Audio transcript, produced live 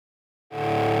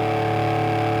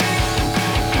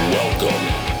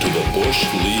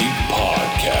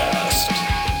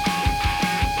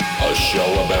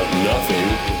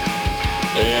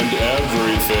ruined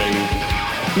everything.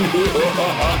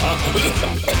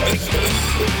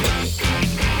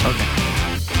 Okay.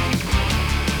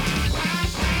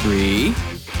 3,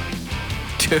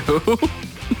 2,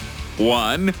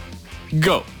 1,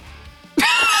 go.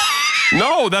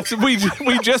 No, that's we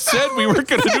just said we weren't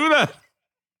going to do that.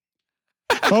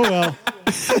 Oh, well.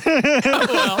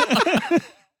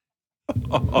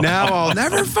 Now I'll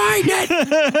never find it.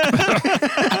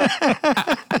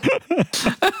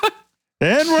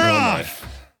 And we're off.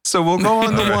 So we'll go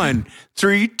on the 1.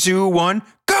 3, 2, 1,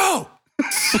 go.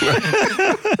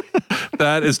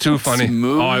 That is too funny.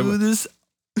 Smooth as...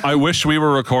 I wish we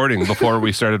were recording before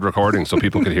we started recording so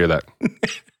people could hear that.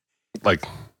 Like,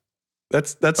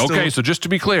 That's okay, so just to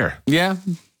be clear. Yeah.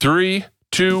 3,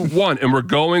 2, 1, and we're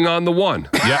going on the 1.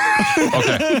 Yeah.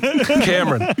 Okay.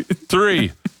 Cameron,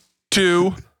 3,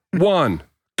 2, 1,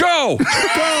 go!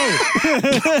 Go!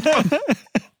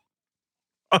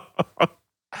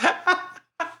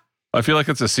 I feel like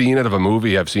it's a scene out of a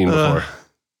movie I've seen before.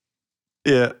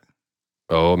 Yeah.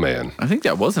 Oh, man. I think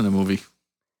that wasn't a movie.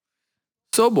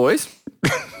 So, boys,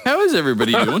 how is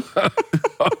everybody doing?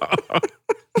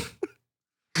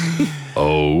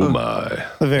 Oh, my.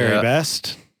 The very Yeah.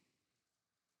 best.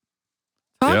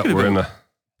 Yeah, we're in the...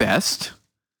 Best.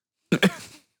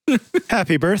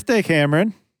 Happy birthday,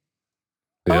 Cameron.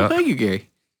 Yeah. Oh, thank you, Gary.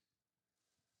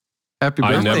 Happy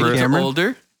I birthday, never- You're Cameron.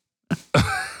 older.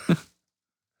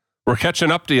 We're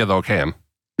catching up to you, though, Cam.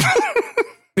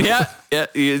 Yeah.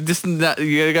 You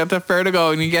got that far to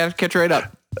go, and you got to catch right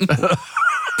up.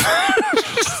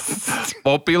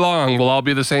 Won't be long. We'll all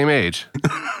be the same age.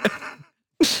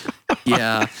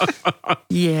 Yeah.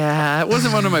 Yeah. It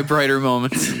wasn't one of my brighter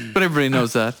moments, but everybody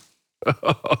knows that.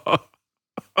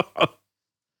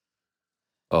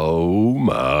 Oh,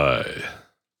 my.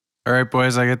 All right,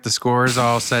 boys, I get the scores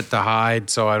all set to hide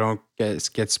so I don't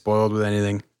get spoiled with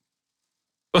anything.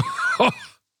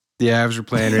 The Avs are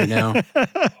playing right now.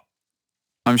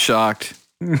 I'm shocked.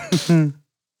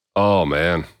 Oh,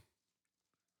 man.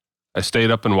 I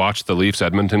stayed up and watched the Leafs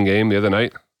Edmonton game the other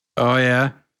night. Oh,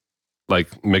 yeah. Like,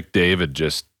 McDavid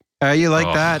just... How you like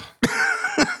Oh. that?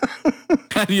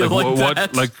 How do you like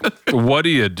that? What do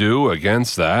you do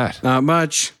against that? Not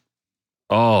much.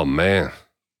 Oh, man.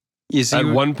 You see, At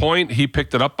one point, he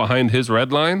picked it up behind his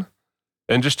red line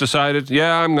and just decided,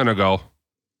 yeah, I'm going to go.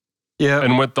 yeah.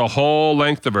 And went the whole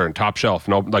length of her in top shelf.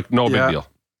 No big deal.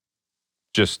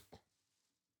 Just...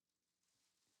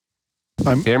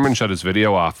 Cameron shut his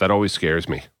video off. That always scares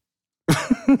me.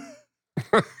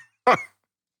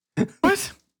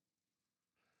 What?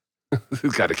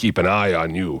 He's got to keep an eye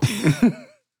on you.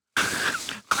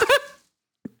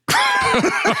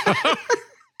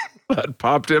 That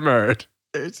popped him hard.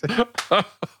 There's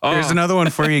another one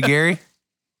for you, Gary.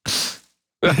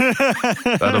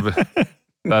 That'll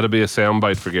be a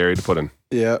soundbite for Gary to put in.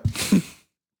 Yeah.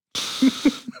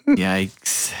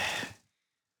 Yikes.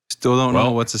 Still don't know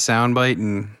Well- what's a soundbite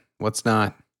and what's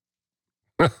not.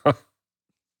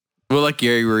 We'll let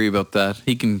Gary worry about that.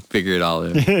 He can figure it all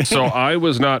out. So I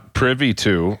was not privy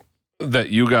to that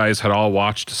you guys had all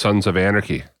watched Sons of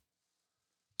Anarchy.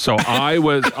 So I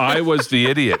was the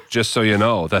idiot, just so you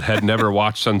know, that had never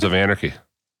watched Sons of Anarchy.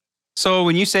 So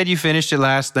when you said you finished it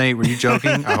last night, were you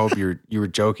joking? I hope you were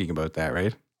joking about that,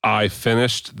 right? I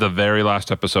finished the very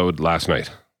last episode last night.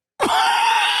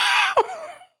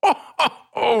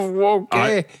 Oh,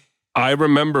 okay. I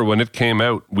remember when it came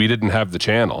out, we didn't have the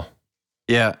channel.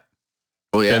 Yeah.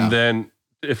 Oh, yeah. And then,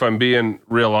 if I'm being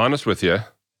real honest with you,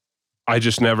 I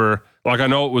just never, like, I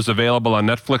know it was available on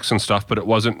Netflix and stuff, but it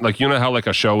wasn't, like, you know how, like,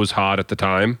 a show was hot at the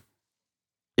time?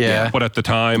 Yeah. But at the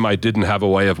time, I didn't have a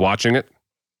way of watching it.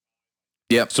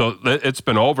 Yep. So it's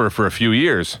been over for a few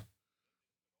years.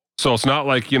 So it's not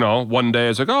like, you know, one day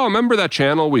it's like, oh, remember that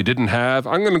channel we didn't have?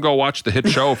 I'm going to go watch the hit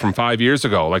show from 5 years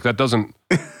ago. Like, that doesn't,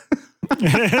 like,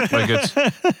 it's,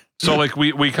 so, like,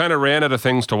 we kind of ran out of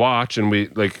things to watch, and we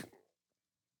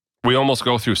almost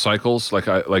go through cycles.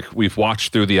 Like we've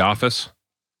watched through The Office.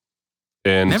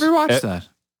 And Never watched that.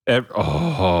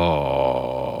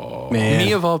 Oh, Man.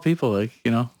 Me of all people, like,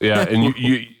 you know. yeah. And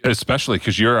you especially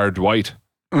because you're our Dwight.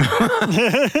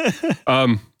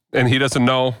 And he doesn't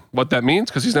know what that means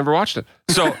because he's never watched it.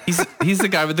 So He's the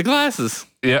guy with the glasses.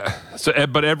 yeah. So,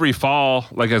 but every fall,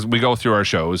 like as we go through our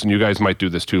shows, and you guys might do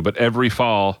this too, but every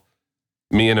fall,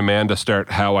 me and Amanda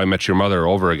start How I Met Your Mother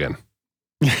over again.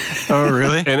 Oh,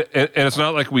 really? And it's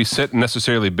not like we sit and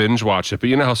necessarily binge watch it, but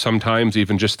you know how sometimes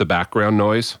even just the background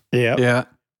noise, Yeah. Yeah.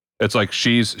 it's like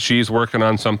she's working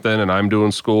on something and I'm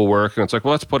doing schoolwork, and it's like,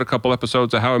 well, let's put a couple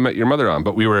episodes of How I Met Your Mother on.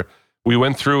 But we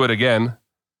went through it again,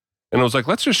 and it was like,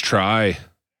 let's just try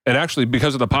And actually,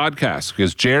 because of the podcast,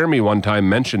 because Jeremy one time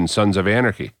mentioned Sons of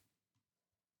Anarchy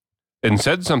and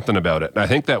said something about it. And I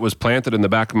think that was planted in the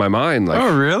back of my mind. Like,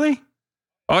 Oh, really?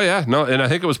 oh, yeah. No, and I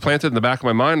think it was planted in the back of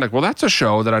my mind. Like, well, that's a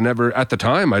show that I never, at the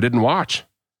time, I didn't watch.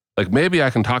 Like, maybe I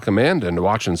can talk Amanda into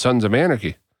watching Sons of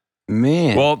Anarchy.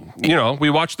 Man. Well, you know, we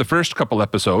watched the first couple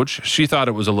episodes. She thought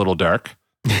it was a little dark.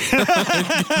 It's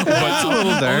a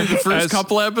little dark. The first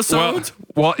couple episodes.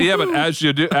 Well, yeah, but as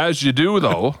you do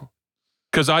though,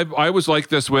 because I was like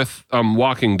this with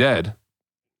Walking Dead,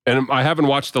 and I haven't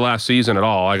watched the last season at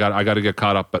all. I got to get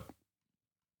caught up, but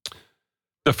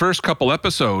the first couple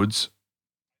episodes,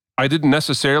 I didn't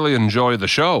necessarily enjoy the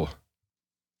show.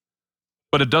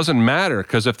 But it doesn't matter,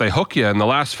 because if they hook you in the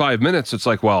last 5 minutes, it's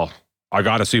like, well, I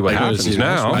got to see what happens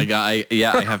now. I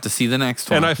have to see the next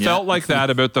one. And I felt like that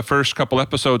about the first couple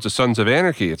episodes of Sons of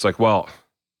Anarchy. It's like, well,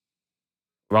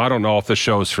 I don't know if this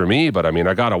show's for me, but I mean,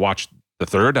 I got to watch the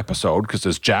third episode, because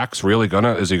is Jax really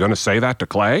is he gonna say that to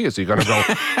Clay? Is he gonna go,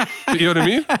 you know what I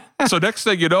mean? So next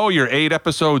thing you know, you're 8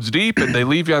 episodes deep and they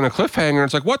leave you on a cliffhanger.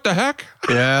 It's like, what the heck?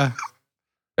 Yeah.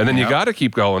 And then you got to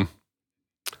keep going.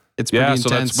 It's pretty so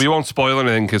intense. we won't spoil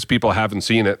anything because people haven't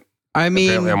seen it. I mean,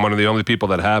 apparently I'm one of the only people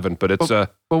that haven't, but it's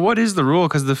but what is the rule?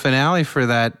 Because the finale for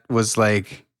that was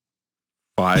like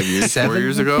 5 years, 4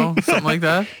 years ago, something like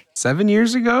that. 7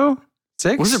 years ago?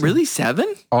 6? Was it really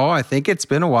 7? Oh, I think it's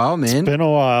been a while, man. It's been a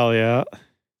while, yeah.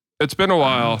 It's been a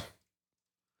while.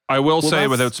 I will say,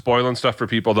 without spoiling stuff for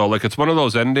people though, like, it's one of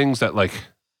those endings that, like,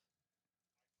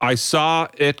 I saw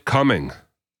it coming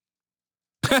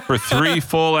for 3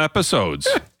 full episodes,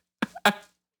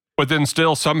 but then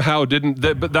still somehow didn't.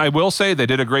 But I will say they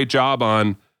did a great job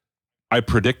on, I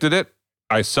predicted it.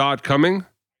 I saw it coming.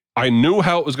 I knew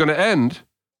how it was going to end,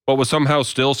 but was somehow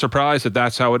still surprised that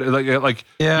that's how it, like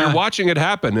you're watching it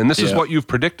happen. And this is what you've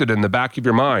predicted in the back of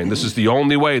your mind. This is the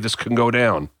only way this can go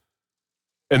down.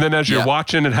 And then as you're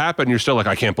watching it happen, you're still like,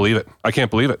 I can't believe it. I can't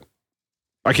believe it.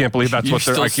 I can't believe that's you're what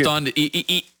they're still stunned.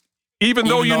 Even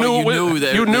though you knew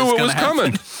it was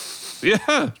coming.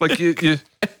 Yeah. Like you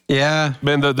yeah.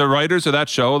 Man, the writers of that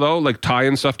show though, like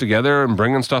tying stuff together and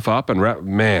bringing stuff up and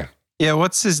man. Yeah.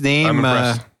 What's his name? I'm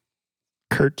impressed.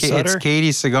 Kurt Sutter? It's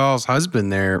Katie Seagal's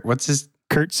husband there. What's his?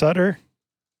 Kurt Sutter?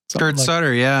 Kurt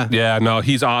Sutter, yeah. Yeah, no,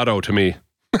 he's Otto to me.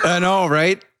 I know,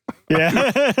 right?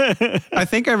 Yeah. I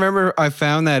think I remember I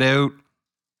found that out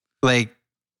like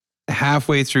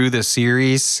halfway through the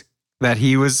series that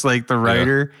he was like the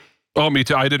writer. Oh, me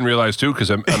too. I didn't realize too, because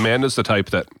Amanda's the type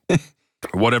that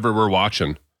whatever we're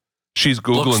watching, she's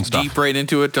Googling Looks stuff. deep right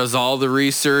into it, does all the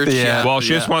research. Yeah. Well, she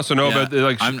just wants to know about,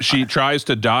 like, she tries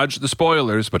to dodge the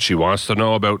spoilers, but she wants to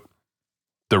know about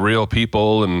the real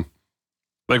people. And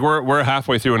like, we're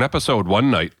halfway through an episode one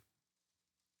night,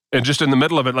 and just in the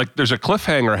middle of it, like, there's a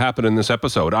cliffhanger happening in this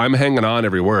episode. I'm hanging on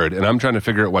every word, and I'm trying to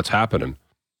figure out what's happening.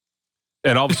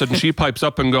 And all of a sudden, she pipes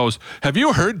up and goes, "Have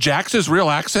you heard Jax's real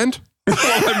accent?"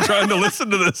 I'm trying to listen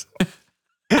to this.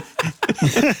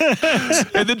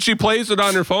 And then she plays it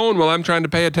on her phone while I'm trying to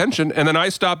pay attention. And then I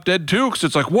stop dead too, because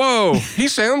it's like, whoa, he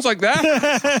sounds like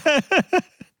that.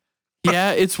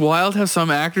 Yeah, it's wild how some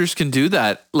actors can do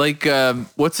that. Like,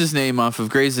 what's his name off of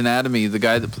Grey's Anatomy? The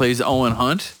guy that plays Owen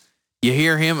Hunt. You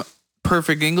hear him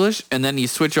perfect English, and then you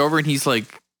switch over and he's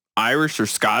like Irish or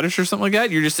Scottish or something like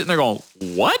that. You're just sitting there going,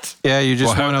 what? Yeah, you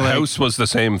just want to like... House was the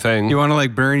same thing. You want to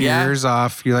like burn your ears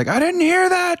off. You're like, I didn't hear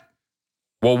that.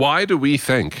 Well, why do we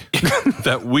think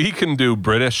that we can do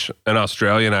British and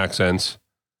Australian accents?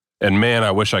 And man,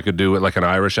 I wish I could do it like an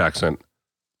Irish accent,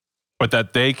 but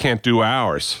that they can't do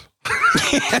ours.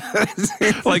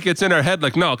 Like, it's in our head,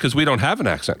 like, no, because we don't have an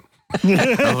accent.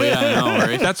 Oh, yeah, I know,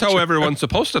 right? That's how everyone's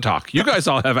supposed to talk. You guys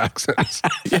all have accents.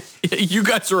 You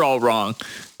guys are all wrong.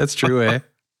 That's true, eh?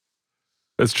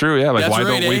 That's true, yeah. Like, That's why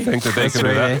right, don't we eh? think that they That's can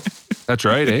do right, that? That's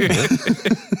right, eh?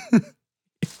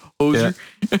 Hoser.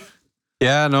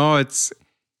 Yeah, no, it's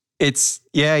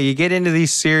you get into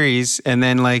these series and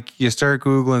then like you start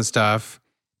Googling stuff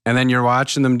and then you're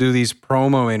watching them do these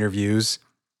promo interviews.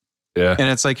 Yeah. And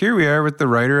it's like, here we are with the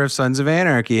writer of Sons of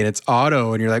Anarchy and it's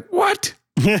Otto. And you're like, what?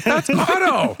 That's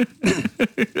Otto.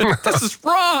 This is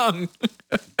wrong.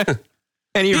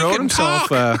 And he wrote can himself.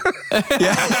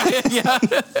 Yeah.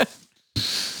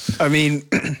 I mean,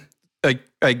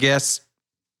 I guess,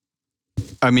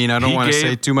 I don't want to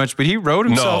say too much, but he wrote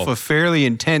himself a fairly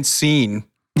intense scene.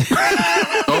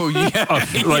 Oh,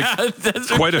 yeah.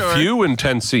 That's quite a few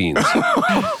intense scenes.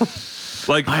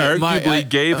 Like, arguably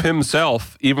gave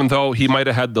himself, even though he might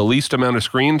have had the least amount of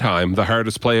screen time, the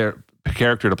hardest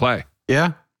character to play.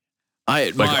 Yeah. I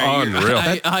admire unreal.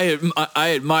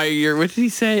 I admire your, what did he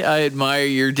say? I admire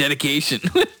your dedication.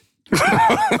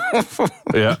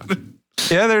 Yeah.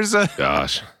 Yeah, there's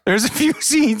a few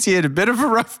scenes he had a bit of a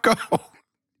rough go.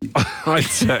 I'd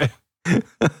say.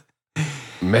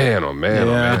 Man, oh man,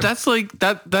 oh Yeah. man. But that's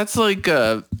like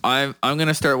I'm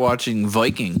gonna start watching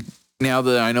Viking now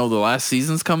that I know the last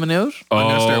season's coming out. I'm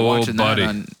gonna start watching buddy. that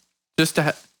on,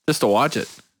 just to watch it.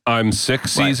 I'm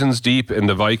 6 seasons deep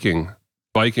into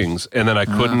Vikings, and then I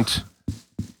couldn't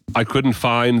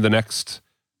find the next.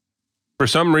 For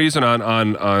some reason,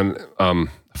 on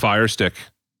Fire Stick,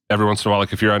 every once in a while,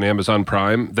 like if you're on Amazon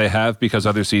Prime, they have, because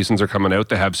other seasons are coming out,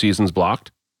 they have seasons blocked,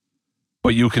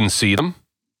 but you can see them.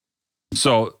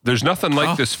 So there's nothing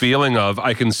like this feeling of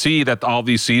I can see that all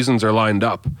these seasons are lined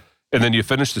up, and then you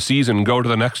finish the season, go to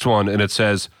the next one, and it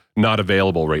says not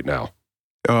available right now.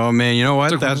 Oh man, you know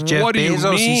what? It's like, That's Jeff what do you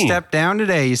Bezos. He mean? stepped down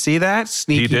today. You see that?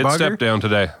 Sneaky He did bugger. step down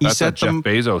today. He That's set Jeff them-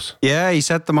 Bezos. Yeah, he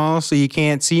set them all so you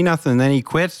can't see nothing. Then he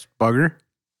quit, bugger.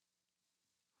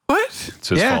 What? It's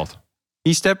his Yeah. fault.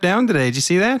 He stepped down today. Did you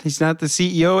see that? He's not the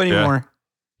CEO anymore.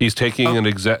 He's taking an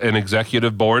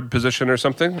executive board position or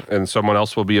something, and someone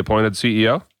else will be appointed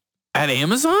CEO. At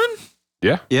Amazon?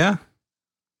 Yeah. Yeah.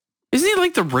 Isn't he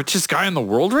like the richest guy in the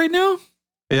world right now?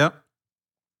 Yep.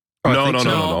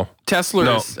 No. Tesla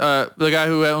No. is the guy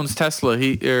who owns Tesla.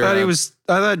 I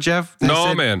thought Jeff. they No,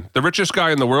 said- man. The richest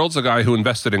guy in the world's the guy who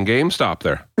invested in GameStop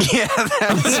there. Yeah,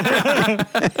 that's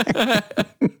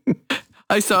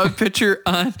I saw a picture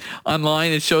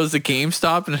online. It shows the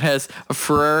GameStop and it has a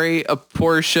Ferrari, a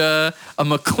Porsche, a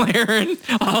McLaren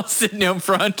all sitting out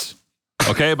front.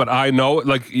 Okay, but I know,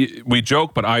 like, we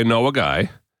joke, but I know a guy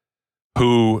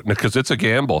who, because it's a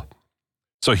gamble.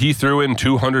 So he threw in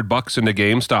 $200 into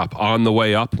GameStop on the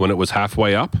way up when it was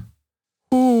halfway up.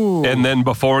 Ooh. And then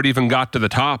before it even got to the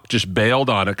top, just bailed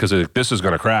on it because this is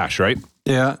going to crash, right?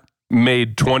 yeah.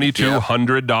 Made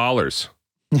 $2,200.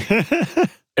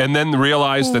 And then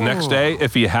realized the next day,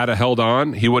 if he had held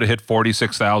on, he would have hit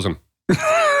 46,000.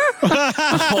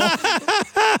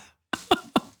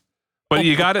 But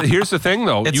you got it. Here's the thing,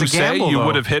 though. It's You a gamble, say you though.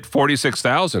 would have hit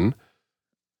 46,000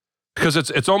 because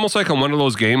it's almost like on one of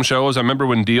those game shows. I remember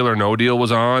when Deal or No Deal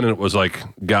was on, and it was like,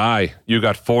 "Guy, you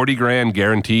got 40 grand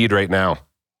guaranteed right now,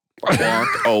 Walk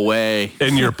away.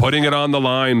 and you're putting it on the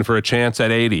line for a chance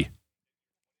at 80."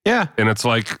 Yeah. And it's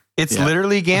like, It's Yeah.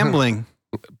 literally gambling.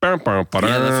 Yeah, that's what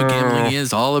gambling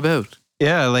is all about.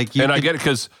 Yeah, like you And I could- get it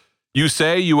because you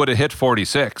say you would have hit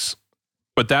 46,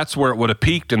 but that's where it would have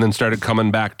peaked and then started coming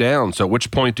back down. So at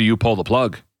which point do you pull the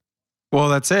plug? well,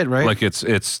 that's it, right? Like it's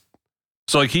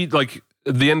so like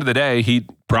at the end of the day, he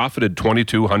profited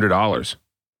 $2,200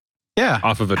 yeah.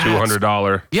 off of a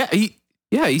 $200.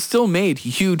 Yeah, he still made a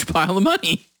huge pile of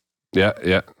money. Yeah.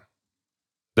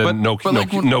 Then But like when I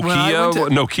went to-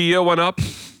 Nokia went up,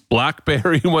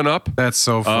 BlackBerry went up. That's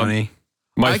so funny.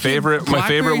 My favorite was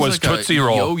Blackberry's like a Tootsie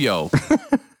Roll. Yo-yo.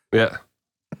 Yeah.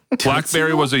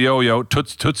 BlackBerry was a yo-yo.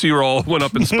 Tootsie Roll went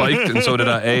up and spiked, and so did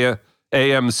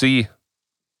AMC.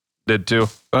 Did too.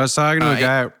 I was talking to a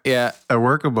guy Yeah. at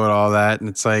work about all that, and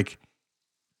it's like,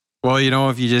 well,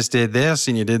 if you just did this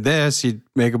and you did this, you'd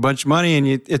make a bunch of money, and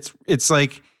it's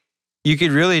like you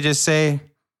could really just say,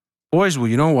 boys, well,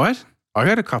 you know what? I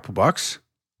got a couple bucks.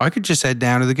 I could just head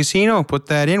down to the casino and put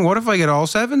that in. What if I get all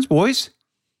sevens, boys?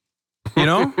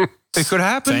 It could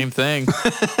happen. Same thing.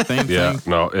 Same Yeah,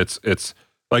 thing. no, it's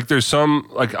like there's some,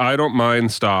 like, I don't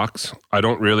mind stocks. I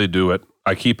don't really do it.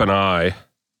 I keep an eye.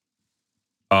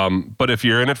 But if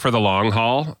you're in it for the long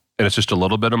haul and it's just a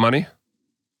little bit of money,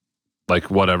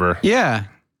 like whatever. Yeah.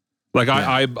 Like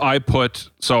I bought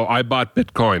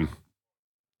Bitcoin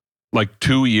like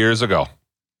 2 years ago.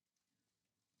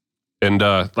 And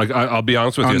like I'll be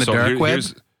honest with On you. the So dark web?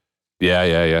 here's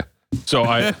yeah.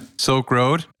 So Silk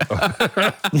Road.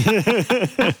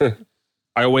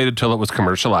 I waited till it was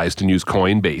commercialized and used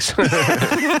Coinbase.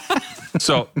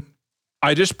 So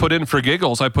I just put in, for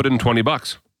giggles, I put in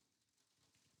 $20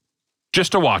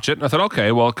 just to watch it. And I thought,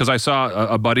 okay, well, because I saw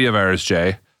a buddy of ours,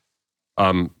 Jay,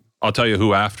 I'll tell you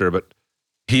who after, but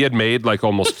he had made like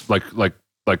almost like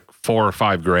 4 or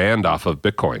 5 grand off of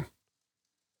Bitcoin.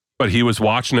 But he was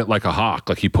watching it like a hawk.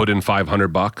 Like he put in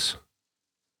 $500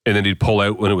 and then he'd pull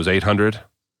out when it was 800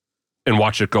 and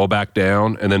watch it go back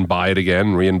down and then buy it again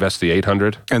and reinvest the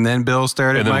 800 And then Bill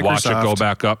started and then Microsoft. watch it go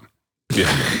back up.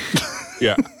 Yeah.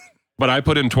 Yeah. But I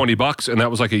put in $20 and that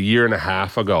was like a year and a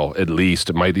half ago, at least.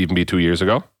 It might even be 2 years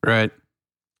ago. Right.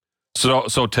 So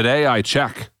today I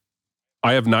check.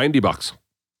 I have $90.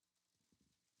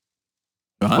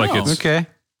 Wow. Like it's- Okay.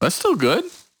 That's still good.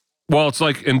 Well, it's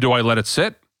like, and do I let it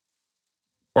sit?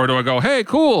 Or do I go, hey,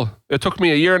 cool. It took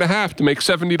me a year and a half to make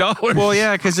 $70. Well,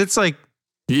 yeah, because it's like,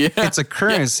 Yeah. it's a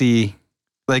currency.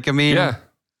 Like, I mean, Yeah.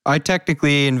 I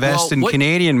technically invest in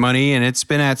Canadian money, and it's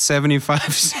been at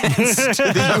 75 cents to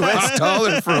the US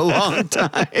dollar for a long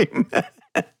time.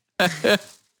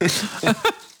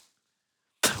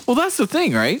 Well, that's the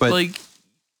thing, right? But- like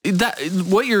that,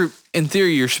 what in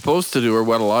theory you're supposed to do, or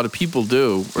what a lot of people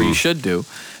do, or you should do,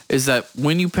 is that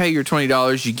when you pay your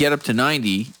 $20, you get up to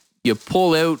 90, you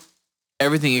pull out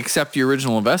everything except your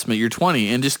original investment, your 20,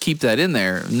 and just keep that in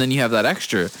there, and then you have that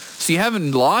extra. So you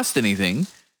haven't lost anything.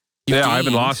 Yeah, I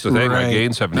haven't lost a thing. Right. I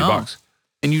gained $70.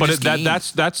 And you But just gained.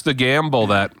 that's the gamble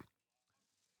that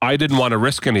I didn't want to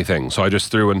risk anything, so I just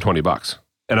threw in $20.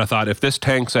 And I thought, if this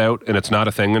tanks out and it's not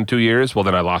a thing in 2 years, well,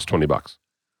 then I lost $20.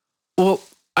 Well,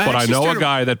 But I know a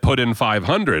guy that put in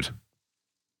 500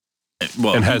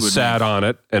 and has sat on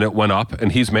it, and it went up,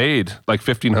 and he's made like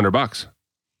 $1,500.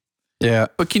 Yeah.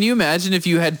 But can you imagine if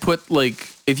you had put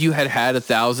if you had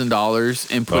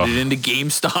 $1,000 and put it into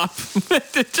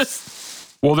GameStop? It just.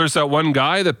 Well, there's that one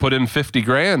guy that put in 50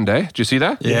 grand, eh? Did you see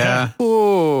that? Yeah.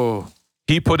 Oh.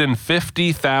 He put in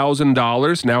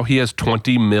 $50,000. Now he has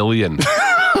 20 million.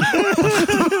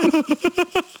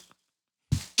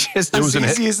 Just as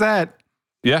easy as that.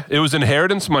 Yeah, it was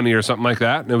inheritance money or something like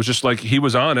that. And it was just like he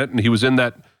was on it, and he was in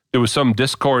that. There was some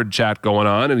Discord chat going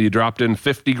on, and he dropped in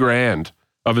 50 grand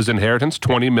of his inheritance,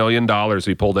 $20 million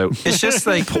he pulled out. It's just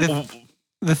like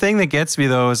the thing that gets me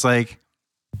though is like,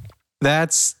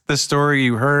 that's the story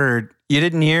you heard. You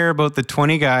didn't hear about the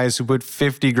 20 guys who put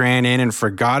 50 grand in and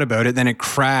forgot about it. Then it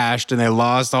crashed and they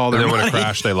lost all their And then money. when it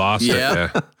crashed, they lost it.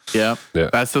 Yeah. Yeah.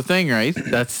 That's the thing, right?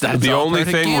 That's The all only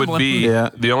part of thing would gambling. be Yeah.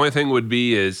 the only thing would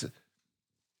be is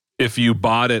if you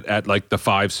bought it at like the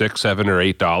 $5, $6, $7, or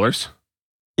 $8,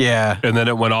 Yeah. and then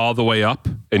it went all the way up,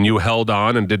 and you held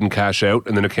on and didn't cash out,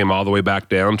 and then it came all the way back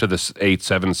down to this $8,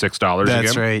 $7, $6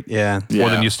 That's again. right. Yeah. Yeah.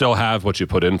 Well, then you still have what you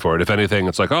put in for it. If anything,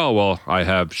 it's like, oh well, I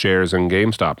have shares in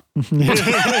GameStop.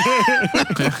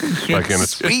 Like, and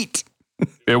it's, Sweet.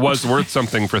 it was worth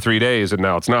something for 3 days, and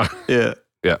now it's not. Yeah.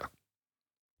 Yeah,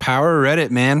 Power of Reddit,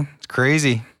 man. It's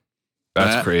crazy.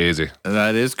 that's That- crazy.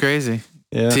 That is crazy.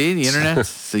 Yeah. See, the internet.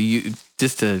 So you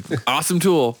just an awesome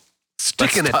tool.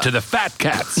 Sticking it to the fat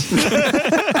cats.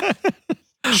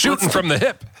 Shooting from the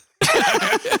hip.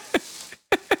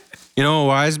 You know, a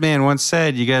wise man once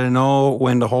said, you got to know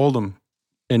when to hold them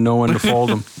and know when to fold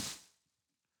them.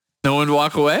 No one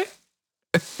walk away.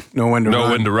 Know when to Know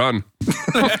run. when to run.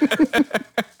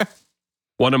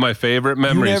 One of my favorite You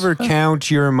memories. never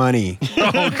count your money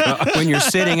when you're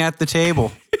sitting at the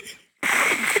table.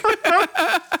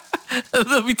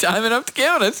 There'll be time enough to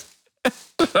count it.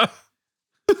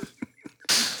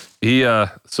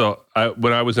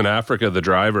 When I was in Africa, the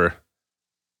driver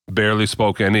barely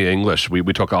spoke any English. We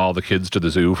took all the kids to the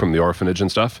zoo from the orphanage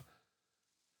and stuff.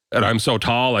 And I'm so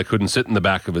tall, I couldn't sit in the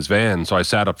back of his van. So I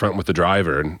sat up front with the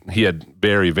driver, and he had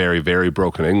very, very, very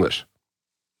broken English.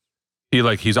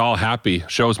 He's all happy,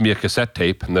 shows me a cassette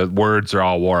tape, and the words are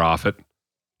all wore off it.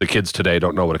 The kids today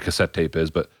don't know what a cassette tape is,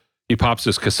 but he pops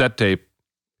this cassette tape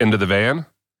into the van,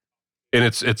 and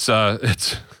it's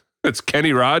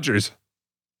Kenny Rogers.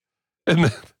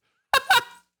 And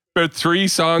they're 3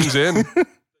 songs in.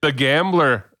 The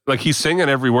Gambler, like, he's singing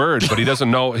every word, but he doesn't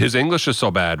know. His English is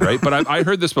so bad, right? But I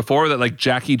heard this before, that like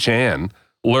Jackie Chan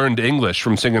learned English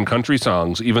from singing country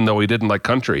songs, even though he didn't like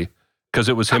country, because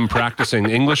it was him practicing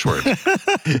English words.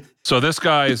 So this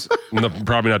guy's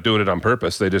probably not doing it on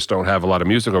purpose. They just don't have a lot of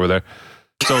music over there.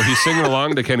 So he's singing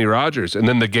along to Kenny Rogers, and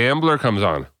then The Gambler comes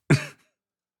on.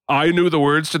 I knew the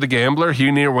words to The Gambler.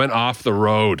 He near went off the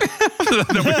road. we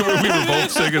were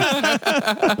both singing.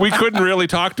 We couldn't really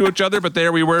talk to each other, but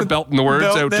there we were belting the words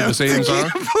out to the same song.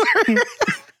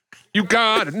 You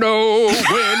gotta know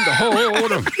when to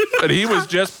hold 'em. And he was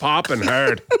just popping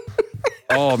hard.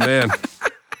 Oh, man.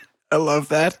 I love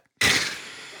that.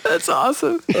 That's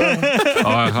awesome.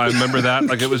 I remember that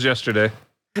like it was yesterday.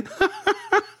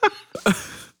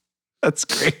 That's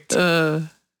great. How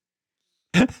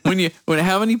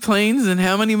many planes and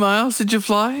how many miles did you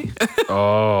fly?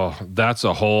 Oh, that's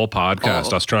a whole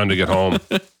podcast. Us trying to get home.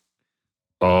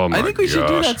 Oh my! I think we should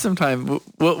do that sometime.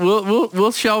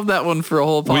 We'll shelve that one for a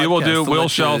whole podcast. We will do. to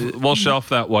let We'll shelf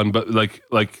that one. But like,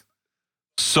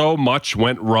 so much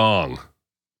went wrong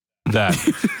that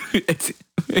it's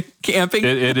camping.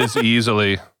 it is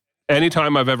easily.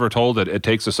 Anytime I've ever told it, it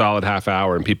takes a solid half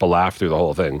hour, and people laugh through the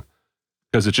whole thing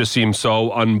because it just seems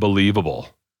so unbelievable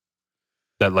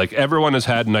that like everyone has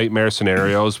had nightmare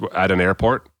scenarios at an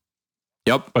airport.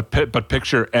 Yep. But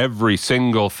picture every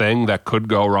single thing that could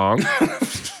go wrong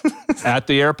at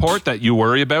the airport that you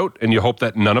worry about, and you hope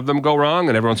that none of them go wrong.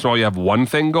 And every once in a while you have one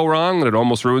thing go wrong, and it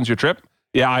almost ruins your trip.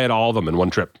 Yeah, I had all of them in one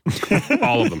trip.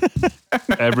 All of them.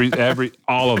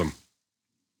 All of them.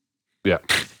 Yeah.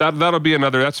 That'll be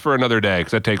that's for another day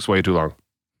because that takes way too long.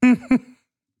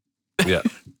 Yeah.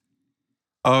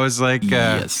 Oh, it's like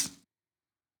yes.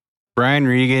 Brian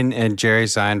Regan and Jerry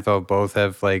Seinfeld both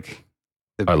have like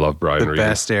I love Brian the Regan.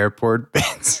 best airport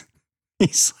bits.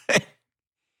 He's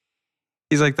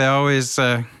like they always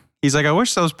he's like, I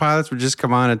wish those pilots would just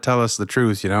come on and tell us the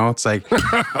truth, you know? It's like,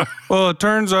 well, it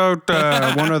turns out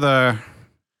one of the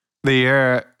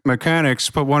mechanics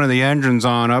put one of the engines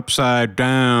on upside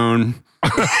down.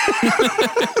 And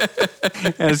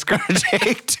it's going to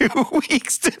take 2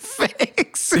 weeks to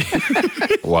fix.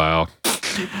 Wow.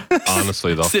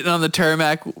 Honestly, though. Sitting on the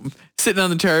tarmac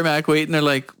waiting. They're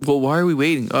like, well, why are we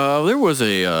waiting? There was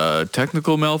a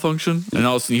technical malfunction. And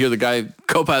all of a sudden you hear the guy,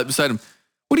 co-pilot beside him,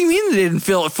 what do you mean they didn't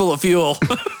fill it full of fuel?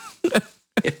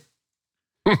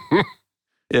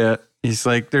 Yeah. He's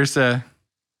like, there's a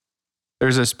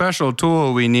special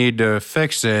tool we need to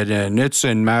fix it, and it's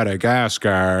in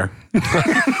Madagascar.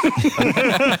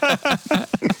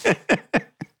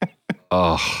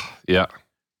 Oh, yeah.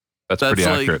 That's pretty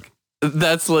accurate.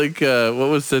 That's like, what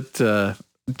was it?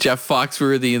 Jeff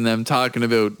Foxworthy and them talking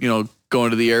about, going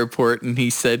to the airport. And he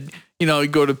said, you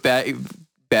go to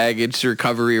baggage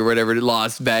recovery or whatever,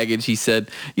 lost baggage. He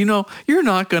said, you're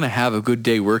not going to have a good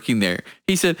day working there.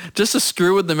 He said, just to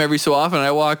screw with them every so often.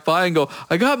 I walk by and go,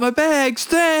 I got my bags,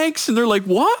 thanks. And they're like,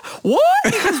 what? He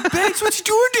has bags? What you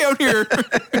doing down here?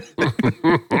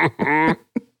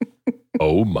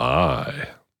 Oh my.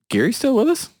 Gary still with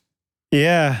us?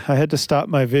 Yeah, I had to stop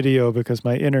my video because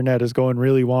my internet is going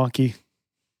really wonky.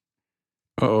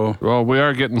 Uh-oh. Well, we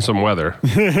are getting some weather.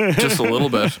 Just a little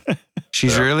bit.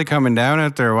 She's really coming down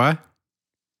out there, what?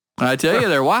 I tell you,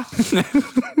 they're what?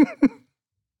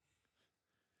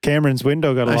 Cameron's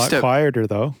window got a lot quieter,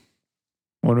 though.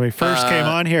 When we first came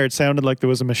on here, it sounded like there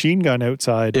was a machine gun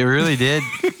outside. It really did.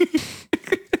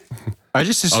 I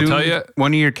just assumed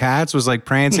one of your cats was like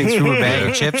prancing through a bag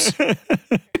of chips.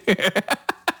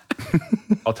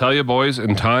 I'll tell you, boys,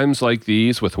 in times like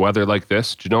these with weather like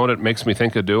this, do you know what it makes me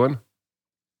think of doing?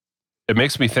 It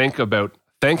makes me think about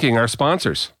thanking our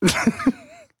sponsors.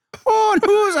 Oh,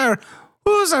 and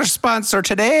who's our sponsor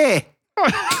today?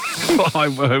 Well,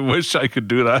 I wish I could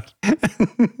do that.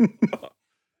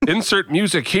 Insert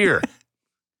music here.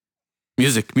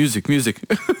 Music.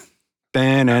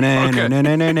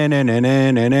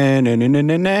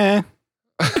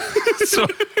 So,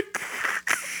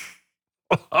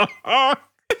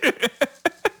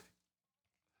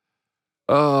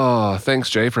 oh, thanks,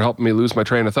 Jay, for helping me lose my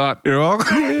train of thought. You're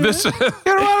welcome. You're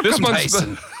welcome, this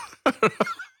Tyson.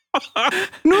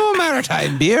 No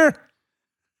maritime beer.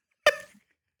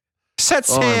 Set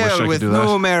sail with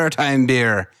No Maritime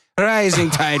Beer. Rising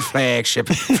Tide flagship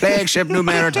New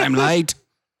Maritime Light.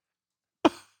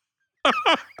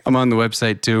 I'm on the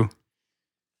website too.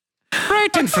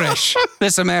 Bright and fresh.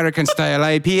 This American-style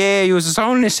IPA uses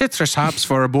only citrus hops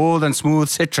for a bold and smooth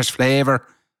citrus flavor,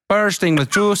 bursting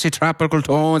with juicy tropical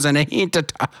tones and a hint of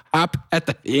hop at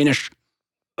the finish.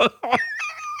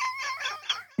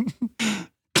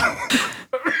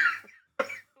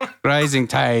 Rising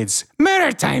Tides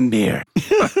Maritime Beer.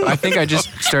 I think I just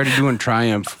started doing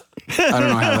Triumph. I don't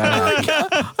know how that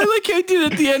happened. I like how you did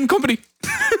it at the end, company.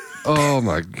 Oh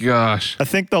my gosh. I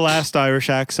think the last Irish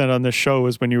accent on this show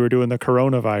was when you were doing the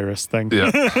coronavirus thing.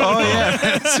 Yeah. Oh, yeah,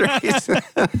 that's right.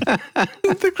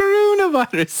 The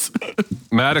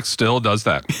coronavirus. Maddox still does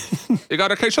that. You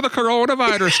got a case of the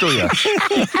coronavirus, do you?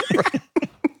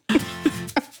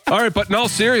 All right, but in all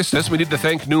seriousness, we need to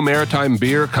thank New Maritime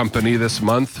Beer Company this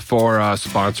month for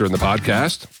sponsoring the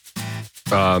podcast.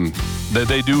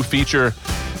 They do feature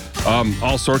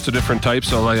all sorts of different types,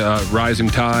 so like Rising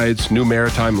Tides, New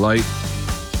Maritime Light,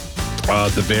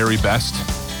 the very best,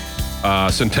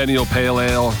 Centennial Pale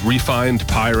Ale, Refined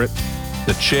Pirate,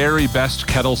 the Cherry Best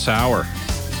Kettle Sour.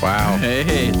 Wow.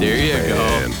 Hey, there you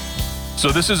go.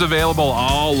 So this is available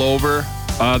all over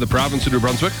the province of New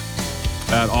Brunswick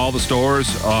at all the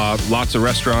stores. Lots of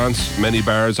restaurants, many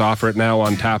bars offer it now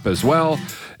on tap as well.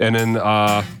 And in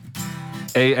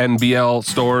ANBL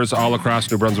stores all across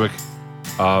New Brunswick,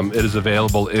 it is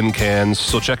available in cans.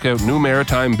 So check out New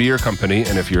Maritime Beer Company.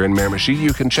 And if you're in Miramichi,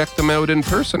 you can check them out in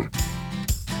person.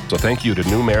 So thank you to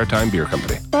New Maritime Beer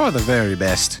Company. Oh, the very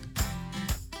best.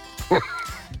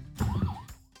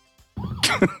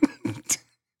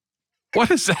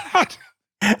 What is that?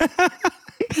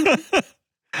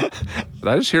 Did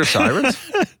I just hear sirens?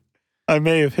 I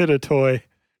may have hit a toy.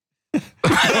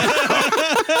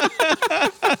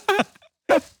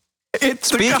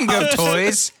 Speaking of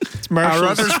toys, our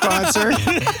other sponsor,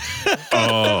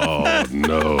 Oh,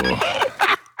 no.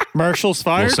 Marshall's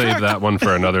fire We'll save that one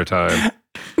for another time.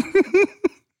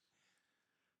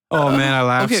 Oh, man, I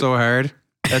laughed so hard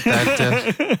at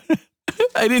that.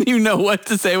 I didn't even know what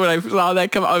to say when I saw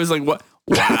that come. I was like, what?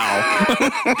 Wow.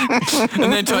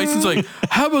 And then Tyson's like,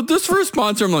 how about this for a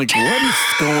sponsor? I'm like, what is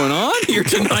going on here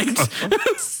tonight?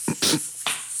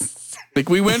 Like,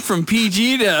 we went from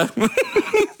PG to...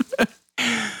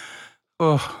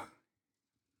 Oh.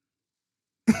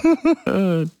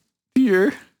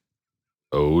 Dear.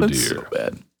 Oh, That's dear. so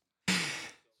bad.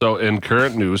 So in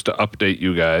current news, to update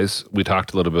you guys, we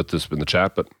talked a little bit this in the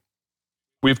chat, but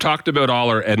we've talked about all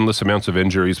our endless amounts of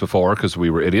injuries before because we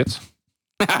were idiots.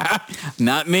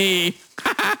 Not me.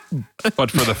 But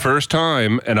for the first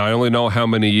time, and I only know how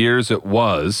many years it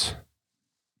was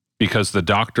because the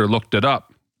doctor looked it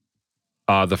up,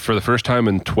 for the first time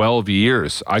in 12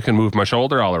 years, I can move my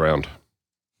shoulder all around.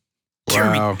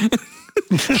 Wow.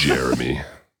 Jeremy.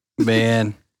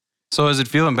 Man. So is it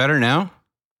feeling better now?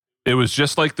 It was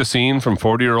just like the scene from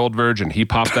 40-Year-Old Virgin. He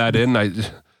popped that in.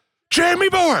 Jeremy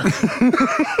Bourque!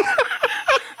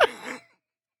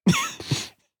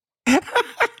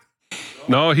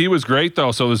 No, he was great,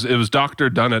 though. So it was Dr.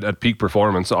 Dunnett at Peak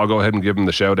Performance. I'll go ahead and give him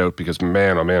the shout-out because,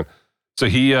 man, oh, man. So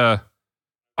he, I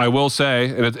will say,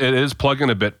 and it is plugging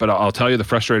a bit, but I'll tell you the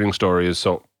frustrating story is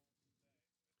so...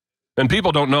 And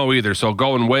people don't know either. So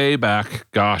going way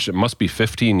back, gosh, it must be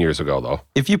 15 years ago, though.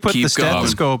 If you put the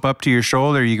stethoscope up to your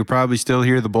shoulder, you could probably still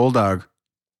hear the bulldog.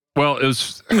 Well, it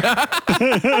was...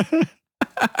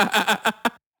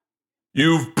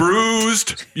 You've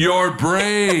bruised your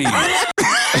brain.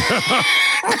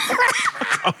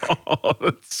 Oh,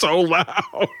 that's so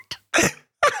loud.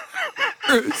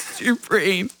 Bruised your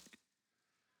brain.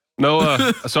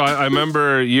 No, so I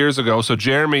remember years ago, so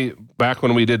Jeremy, back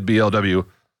when we did BLW,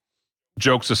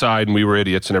 jokes aside, and we were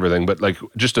idiots and everything, but like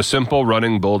just a simple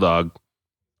running bulldog.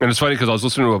 And it's funny because I was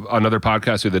listening to another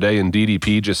podcast the other day, and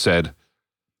DDP just said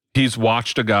he's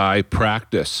watched a guy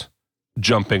practice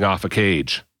jumping off a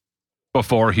cage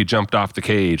before he jumped off the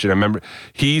cage. And I remember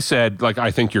he said, like,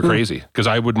 I think you're crazy because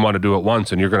I wouldn't want to do it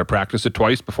once and you're going to practice it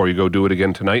twice before you go do it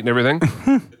again tonight and everything.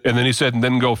 And then he said, and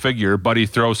then go figure, buddy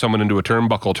throws someone into a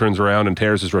turnbuckle, turns around and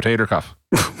tears his rotator cuff.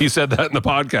 He said that in the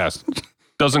podcast.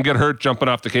 Doesn't get hurt jumping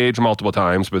off the cage multiple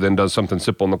times, but then does something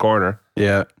simple in the corner.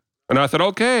 Yeah. And I thought,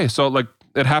 okay, so like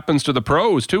it happens to the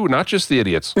pros too, not just the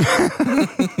idiots.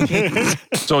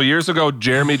 So years ago,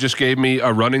 Jeremy just gave me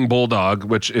a running bulldog,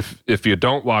 which if you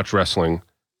don't watch wrestling,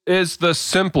 is the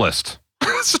simplest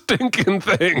stinking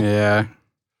thing. Yeah.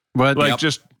 But like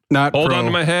just not hold pro.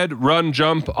 onto my head, run,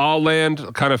 jump, I'll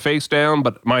land kind of face down,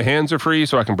 but my hands are free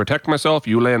so I can protect myself.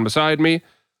 You land beside me.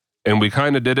 And we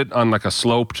kind of did it on like a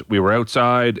sloped, we were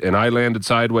outside and I landed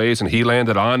sideways and he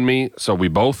landed on me. So we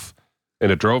both,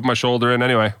 and it drove my shoulder in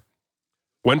anyway.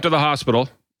 Went to the hospital.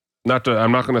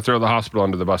 I'm not going to throw the hospital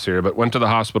under the bus here, but went to the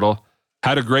hospital.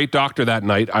 Had a great doctor that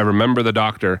night. I remember the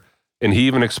doctor, and he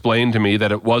even explained to me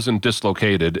that it wasn't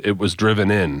dislocated, it was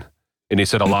driven in. And he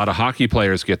said a lot of hockey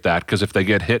players get that because if they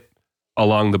get hit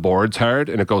along the boards hard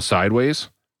and it goes sideways.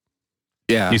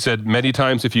 Yeah. He said many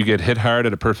times if you get hit hard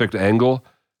at a perfect angle,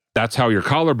 that's how your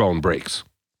collarbone breaks.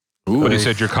 Ooh. But he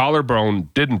said your collarbone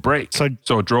didn't break, so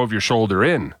it drove your shoulder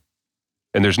in.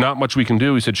 And there's not much we can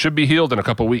do. He said, should be healed in a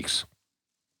couple weeks.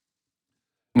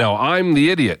 Now, I'm the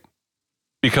idiot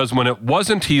because when it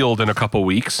wasn't healed in a couple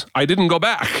weeks, I didn't go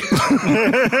back. You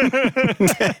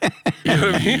know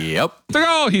what I mean? Yep. It's like,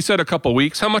 oh, he said a couple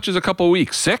weeks. How much is a couple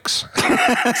weeks? 6?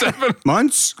 7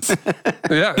 months?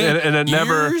 Yeah, and it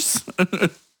never...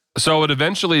 So it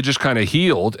eventually just kind of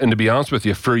healed. And to be honest with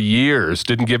you, for years,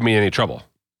 didn't give me any trouble.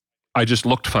 I just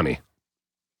looked funny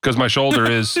because my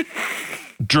shoulder is...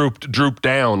 drooped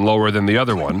down lower than the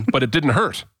other one, but it didn't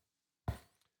hurt.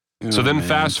 So then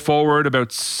fast forward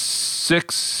about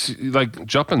 6, like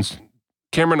jumping,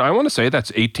 Cameron, I want to say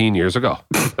that's 18 years ago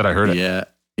that I heard it.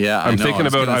 Yeah. I'm thinking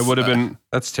about I would have been.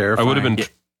 That's terrifying. I would have been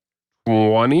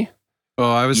 20.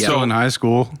 Oh, I was still in high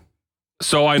school.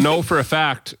 So I know for a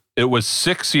fact it was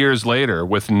 6 years later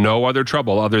with no other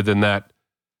trouble other than that.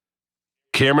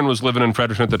 Cameron was living in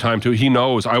Fredericton at the time too. He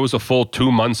knows I was a full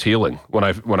 2 months healing when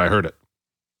I heard it.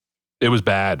 It was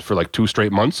bad for like 2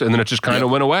 straight months, and then it just kind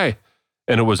of went away.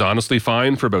 And it was honestly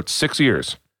fine for about 6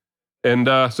 years. And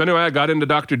so anyway, I got into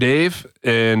Dr. Dave,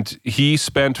 and he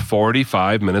spent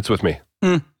 45 minutes with me.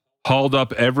 Hauled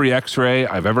up every x-ray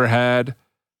I've ever had,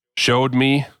 showed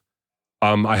me.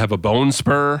 I have a bone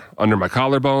spur under my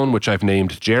collarbone, which I've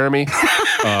named Jeremy.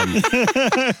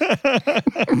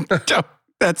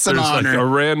 That's an honor.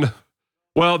 Like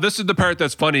well, this is the part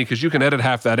that's funny because you can edit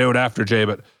half that out after, Jay,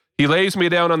 but He lays me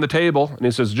down on the table and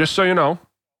he says, just so you know,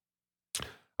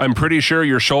 I'm pretty sure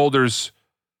your shoulder's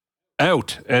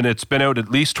out, and it's been out at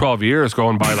least 12 years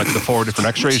going by like the 4 different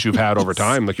x-rays you've had over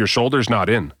time. Like your shoulder's not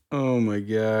in. Oh my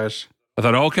gosh. I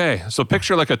thought, okay, so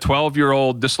picture like a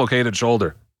 12-year-old dislocated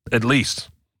shoulder, at least.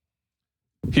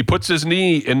 He puts his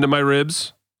knee into my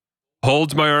ribs,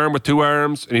 holds my arm with 2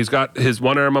 arms, and he's got his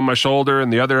one arm on my shoulder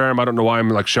and the other arm, I don't know why I'm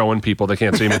like showing people, they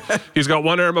can't see me. He's got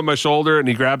one arm on my shoulder and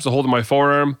he grabs a hold of my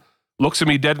forearm, looks at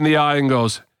me dead in the eye and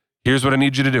goes, here's what I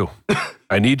need you to do.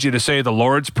 I need you to say the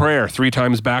Lord's Prayer 3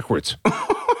 times backwards.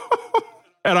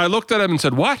 And I looked at him and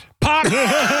said, what? Pop!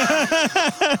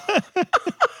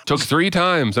 Took 3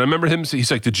 times. And I remember him,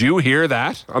 he's like, did you hear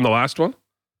that on the last one?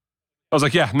 I was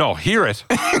like, yeah, no, hear it.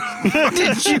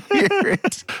 Did you hear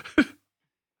it?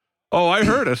 Oh, I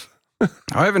heard it.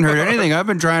 I haven't heard anything. I've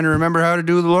been trying to remember how to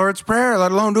do the Lord's Prayer,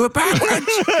 let alone do it backwards.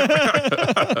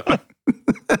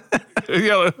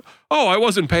 Yeah, oh, I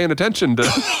wasn't paying attention to...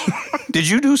 Did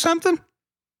you do something?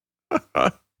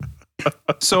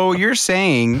 So you're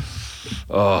saying...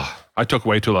 Oh, I took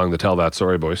way too long to tell that.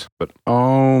 Sorry, boys. But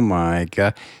oh my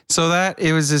God. So that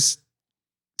it was as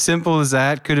simple as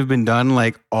that could have been done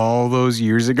like all those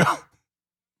years ago.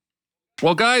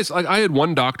 well, guys, like I had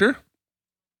one doctor.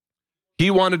 He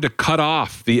wanted to cut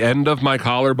off the end of my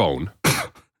collarbone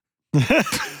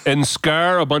and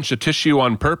scar a bunch of tissue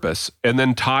on purpose and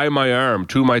then tie my arm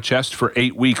to my chest for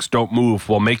 8 weeks. Don't move.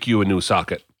 We'll make you a new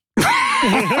socket.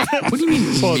 What do you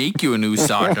mean make you a new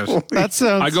socket? That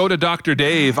sounds... I go to Dr.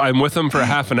 Dave. I'm with him for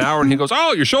half an hour and he goes,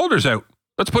 oh, your shoulder's out.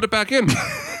 Let's put it back in.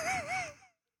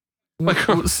 Like,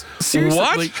 seriously,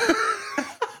 what? Like,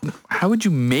 how would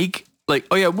you make, like,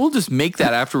 oh yeah, we'll just make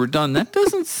that after we're done. That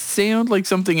doesn't sound like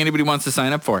something anybody wants to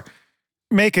sign up for.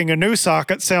 Making a new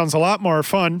socket sounds a lot more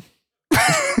fun.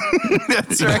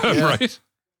 That's right. Yeah. Right?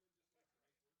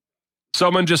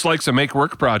 Someone just likes a make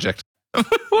work project. Or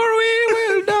we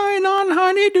will dine on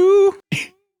honeydew.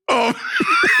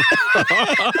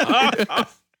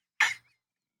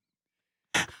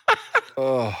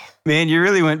 Oh. Man, you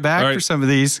really went back for some of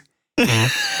these.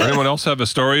 Anyone else have a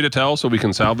story to tell so we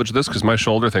can salvage this? Because my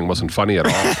shoulder thing wasn't funny at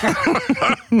all.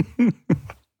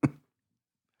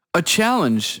 A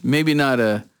challenge, maybe not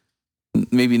a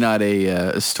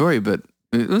story, but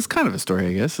it was kind of a story,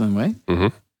 I guess, in a way. Mm-hmm.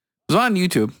 It was on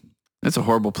YouTube. That's a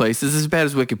horrible place. This is as bad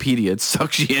as Wikipedia. It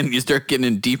sucks you in. You start getting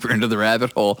in deeper into the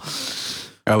rabbit hole.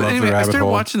 I love the rabbit hole. I started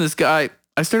watching this guy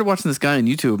on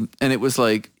YouTube, and it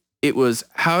was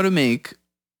how to make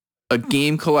a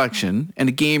game collection and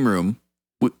a game room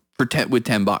with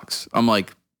 $10. I'm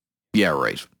like, yeah,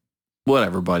 right.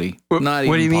 Whatever, buddy. What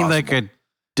do you mean, like a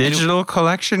digital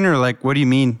collection, or like what do you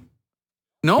mean?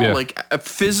 No, like a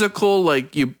physical.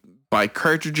 Like you buy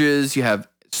cartridges. You have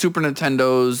Super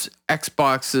Nintendos,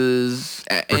 Xboxes,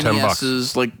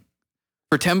 NESs. Like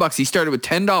for $10, he started with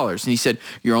 $10, and he said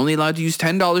you're only allowed to use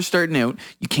 $10 starting out.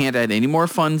 You can't add any more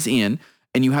funds in,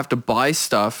 and you have to buy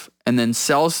stuff and then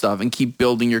sell stuff and keep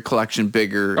building your collection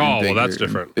bigger. And bigger, well, that's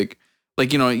different.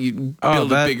 Like, you know, you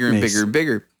build it bigger and bigger and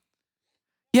bigger.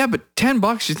 Yeah, but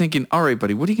 $10, you're thinking, all right,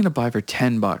 buddy, what are you going to buy for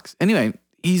 $10? Anyway,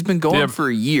 he's been going for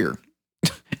a year,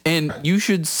 and you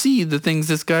should see the things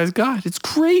this guy's got. It's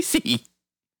crazy.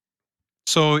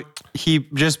 So he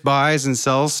just buys and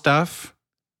sells stuff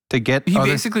to get.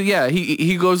 Basically,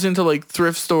 he goes into like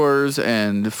thrift stores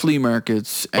and flea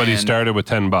markets. But he started with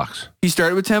 $10. He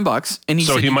started with $10, and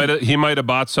he might have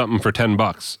bought something for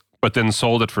 $10, but then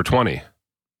sold it for $20.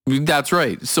 That's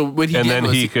right. So what he and did then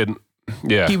was he could,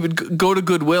 he would go to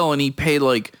Goodwill and he paid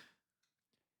like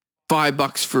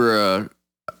 $5 for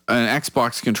an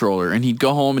Xbox controller, and he'd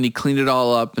go home and he'd clean it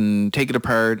all up and take it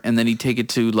apart, and then he'd take it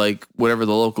to like whatever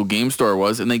the local game store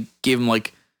was, and they gave him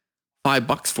like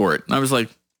 $5 for it. And I was like,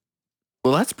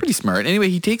 well, that's pretty smart. Anyway,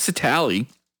 he takes a tally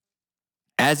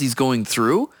as he's going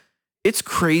through. It's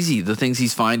crazy the things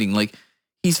he's finding. Like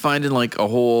he's finding like a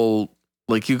whole,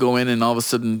 like you go in and all of a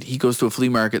sudden he goes to a flea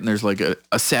market and there's like a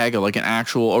Saga, like an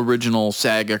actual original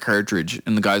Saga cartridge.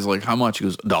 And the guy's like, how much? He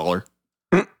goes, $1.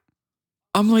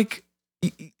 I'm like,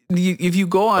 if you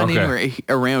go on anywhere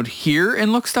around here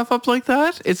and look stuff up like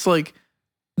that, it's like,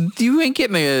 you ain't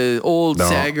getting an old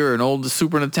Saga or an old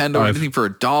Super Nintendo or anything for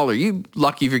 $1. You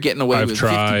lucky if you're getting away with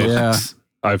 $50. Yeah.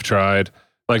 I've tried.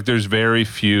 Like there's very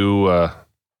few.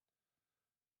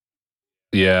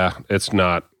 It's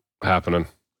not happening.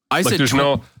 I said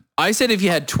if you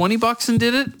had $20 and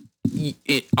did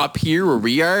it up here where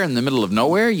we are in the middle of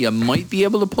nowhere, you might be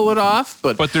able to pull it off.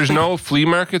 But there's no flea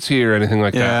markets here or anything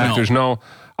like that. Like, there's no.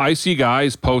 I see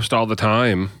guys post all the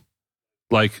time.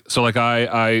 Like so, like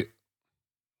I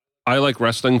I like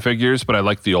wrestling figures, but I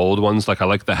like the old ones. Like I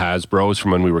like the Hasbros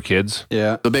from when we were kids.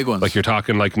 Yeah. The big ones. Like you're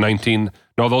talking like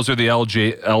those are the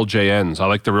LJNs. I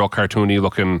like the real cartoony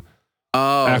looking.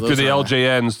 Oh, after the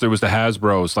LJNs, there was the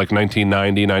Hasbros, like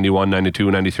 1990, 91, 92,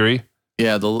 93.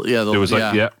 Yeah, it was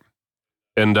like, yeah.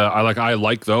 And I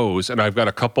like those. And I've got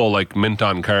a couple like mint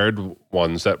on card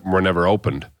ones that were never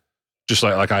opened. Just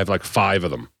like I have like 5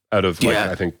 of them out of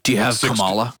I think. Do you have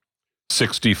Kamala?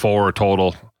 64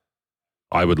 total.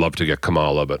 I would love to get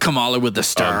Kamala, but Kamala with the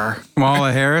star.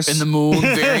 Kamala Harris in the moon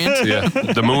variant. Yeah,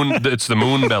 the moon. It's the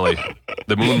moon belly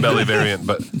variant.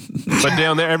 But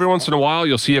down there, every once in a while,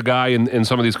 you'll see a guy in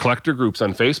some of these collector groups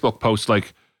on Facebook post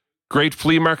like, "Great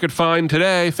flea market find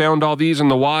today. Found all these in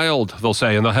the wild." They'll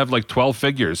say, and they'll have like 12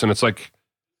 figures, and it's like,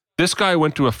 this guy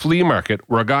went to a flea market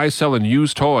where a guy selling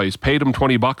used toys paid him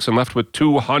 $20 and left with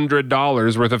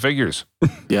 $200 worth of figures.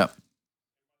 Yeah.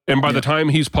 And by the time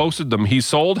he's posted them, he's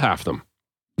sold half them.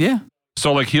 Yeah.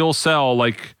 So like he'll sell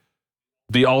like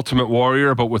the Ultimate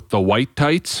Warrior, but with the white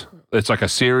tights. It's like a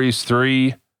series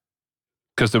 3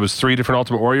 because there was 3 different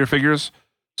Ultimate Warrior figures.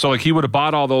 So like he would have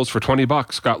bought all those for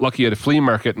 $20, got lucky at a flea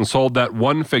market and sold that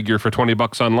one figure for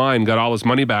 $20 online, got all his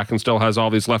money back and still has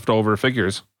all these leftover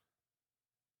figures.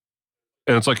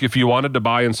 And it's like if you wanted to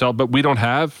buy and sell, but we don't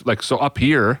have like, so up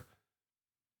here.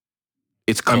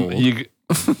 It's cold.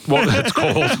 Well, it's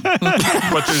cold,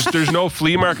 but there's no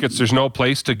flea markets. There's no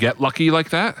place to get lucky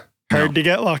like that. Hard to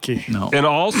get lucky. No. And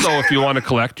also, if you want to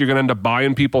collect, you're going to end up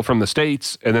buying people from the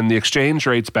States, and then the exchange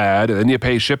rate's bad, and then you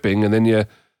pay shipping, and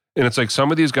it's like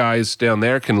some of these guys down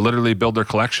there can literally build their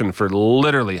collection for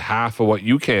literally half of what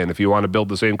you can if you want to build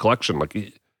the same collection. Like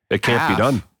it can't be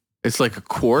done. It's like a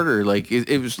quarter. Like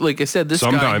it was, like I said, this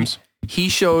sometimes guy, he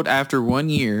showed after 1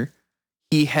 year,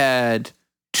 he had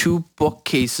 2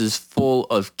 bookcases full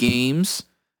of games,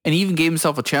 and he even gave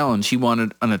himself a challenge. He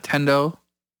wanted a Nintendo,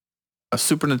 a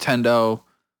Super Nintendo,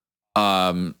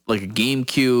 like a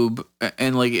GameCube,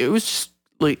 and like it was just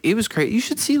like it was crazy. You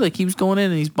should see like he was going in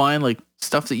and he's buying like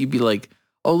stuff that you'd be like,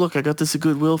 oh look, I got this at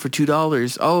Goodwill for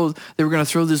 $2. Oh, they were gonna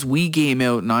throw this Wii game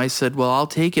out, and I said, well, I'll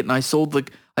take it, and I sold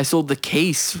the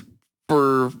case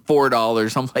for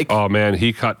 $4. I'm like, oh man,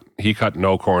 he cut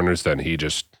no corners. Then he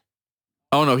just.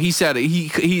 Oh no, he said it.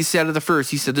 He said it the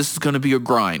first. He said this is going to be a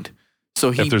grind.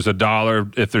 So if there's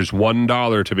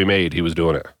 $1 to be made, he was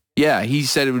doing it. Yeah, he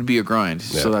said it would be a grind.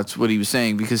 Yeah. So that's what he was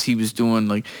saying because he was doing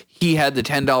like he had the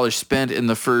 $10 spent in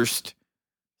the first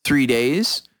 3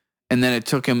 days, and then it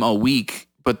took him a week.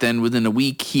 But then within a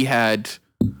week, he had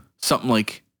something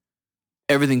like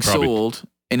everything sold,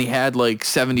 and he had like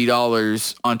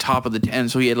 $70 on top of the 10.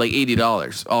 So he had like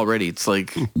 $80 already. It's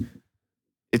like.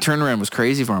 The turnaround was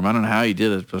crazy for him. I don't know how he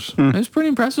did it, but it was pretty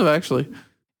impressive, actually.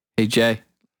 Hey, Jay,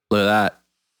 look at that.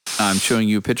 I'm showing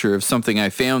you a picture of something I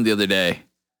found the other day.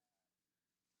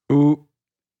 Ooh.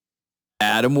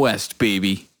 Adam West,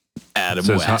 baby. Adam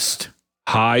West.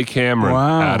 Hi, Cameron.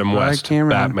 Wow. Adam West. Cameron.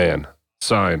 Batman.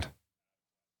 Signed.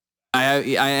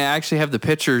 I actually have the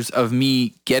pictures of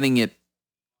me getting it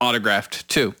autographed,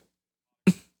 too.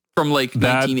 From like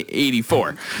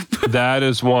 1984. That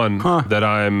is one that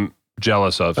I'm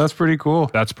jealous of. That's pretty cool.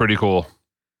 That's pretty cool.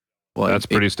 Well, that's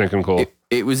pretty stinking cool.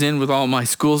 It was in with all my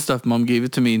school stuff. Mom gave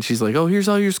it to me and she's like, oh, here's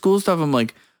all your school stuff. I'm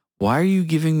like, why are you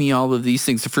giving me all of these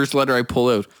things? The first letter I pull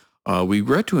out, we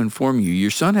regret to inform you, your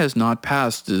son has not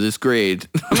passed to this grade.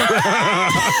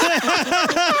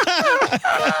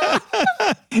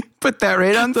 Put that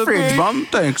right on the fridge, Mom.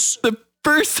 Thanks. The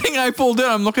first thing I pulled out,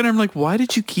 I'm looking at him like, why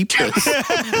did you keep this?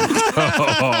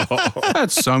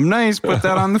 That's so nice. Put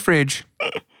that on the fridge.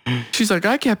 She's like,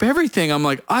 I kept everything. I'm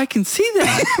like, I can see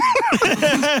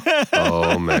that.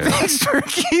 Oh, man. Thanks for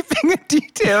keeping a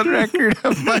detailed record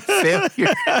of my failures.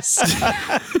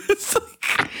 It's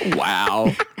like,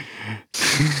 wow.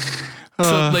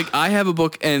 So, like, I have a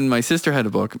book and my sister had a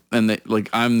book, and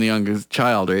I'm the youngest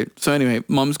child, right? So anyway,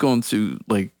 Mom's going to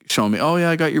like showing me, oh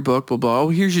yeah, I got your book, blah blah. Oh,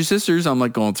 here's your sister's. I'm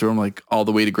like going through. I'm like all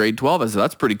the way to grade 12. I said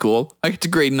that's pretty cool. I get to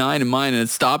grade 9 in mine, and it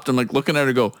stopped. I'm like looking at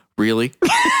her, go, really?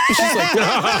 She's like,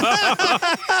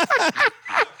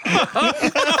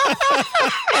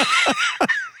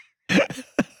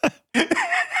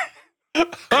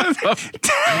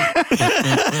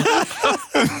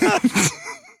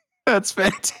 That's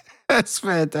fantastic. That's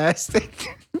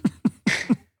fantastic.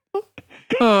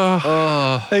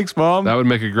 Thanks, Mom. That would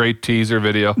make a great teaser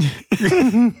video.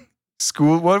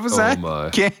 School, what was that? My.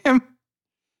 Cam?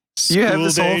 You have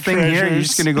this whole thing here. You're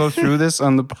just going to go through this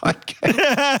on the podcast.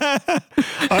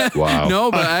 Wow.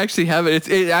 No, but I actually have it.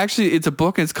 It's a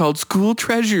book and it's called School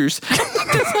Treasures.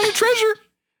 That's not a treasure.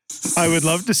 I would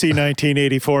love to see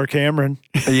 1984 Cameron.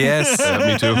 Yes.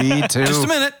 Yeah, me too. Me too. Just a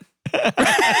minute.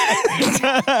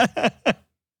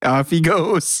 Off he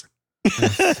goes.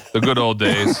 The good old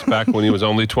days, back when he was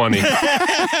only 20.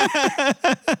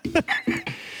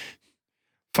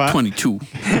 22.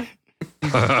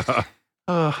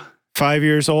 5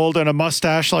 years old and a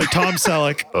mustache like Tom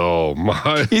Selleck. Oh,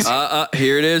 my.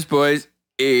 Here it is, boys.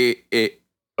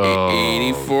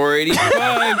 84,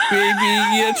 85,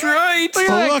 baby. That's right.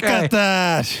 Look at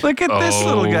that. Look at this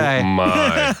little guy. Oh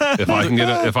my! If I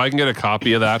can get a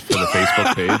copy of that for the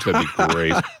Facebook page, that'd be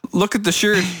great. Look at the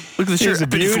shirt. Look at the shirt. He's a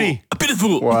beauty. A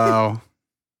pitiful. Wow.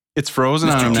 It's frozen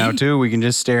on him now, too. We can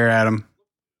just stare at him.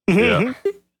 Yeah.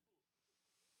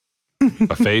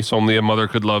 A face only a mother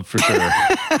could love, for sure.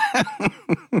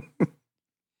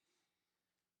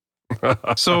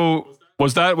 So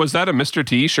was that a Mr.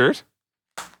 T shirt?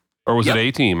 Or was it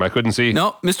A-Team? I couldn't see.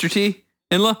 No, Mr. T.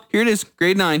 And look, here it is.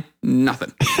 Grade 9.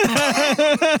 Nothing.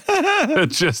 It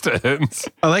just ends.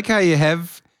 I like how you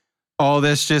have all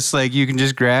this just like you can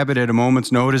just grab it at a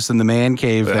moment's notice in the man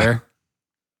cave there.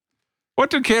 What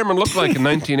did Cameron look like in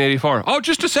 1984? Oh,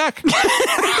 just a sec.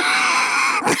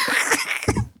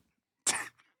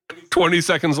 20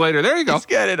 seconds later. There you go. He's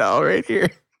got it all right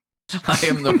here. I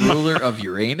am the ruler of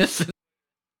Uranus.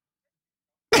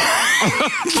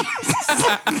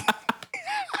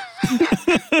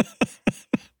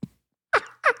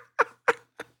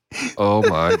 Oh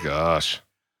my gosh.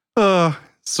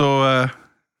 So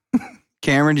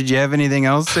Cameron, did you have anything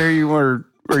else there? Were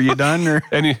you done or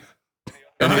any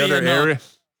other area?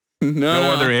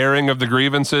 No other airing of the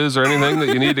grievances or anything that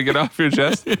you need to get off your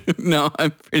chest? No, I'm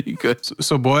pretty good.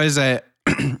 So boys, I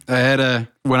had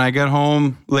when I got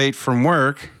home late from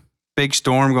work, big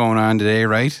storm going on today,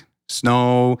 right?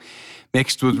 Snow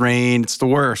mixed with rain. It's the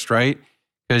worst, right?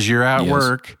 Because you're at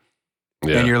work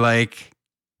and you're like,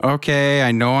 okay,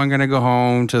 I know I'm going to go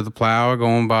home to the plow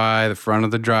going by the front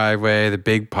of the driveway, the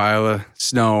big pile of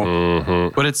snow.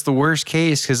 Mm-hmm. But it's the worst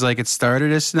case because like it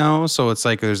started as snow. So it's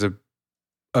like there's a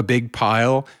big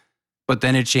pile, but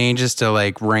then it changes to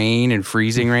like rain and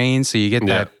freezing rain. So you get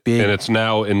that big. And it's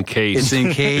now encased. It's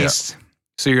encased.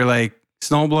 So you're like,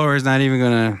 snowblower is not even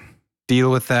going to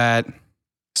deal with that.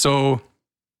 So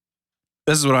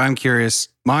this is what I'm curious.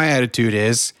 My attitude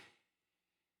is,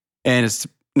 and it's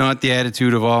not the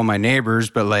attitude of all my neighbors,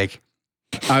 but like,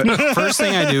 first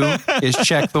thing I do is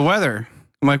check the weather.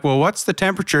 I'm like, well, what's the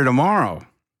temperature tomorrow?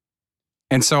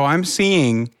 And so I'm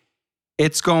seeing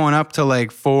it's going up to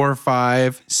like 4,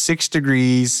 5, 6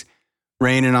 degrees,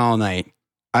 raining all night.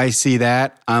 I see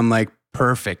that. I'm like,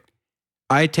 perfect.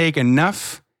 I take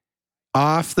enough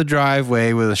off the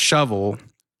driveway with a shovel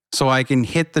so I can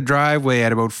hit the driveway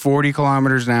at about 40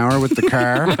 kilometers an hour with the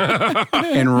car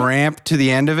and ramp to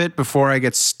the end of it before I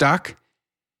get stuck.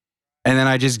 And then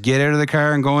I just get out of the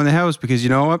car and go in the house because you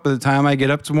know what? By the time I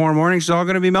get up tomorrow morning, it's all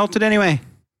going to be melted anyway.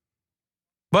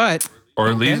 But or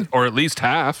at least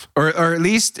half. Or at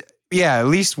least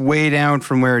way down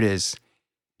from where it is.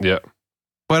 Yeah.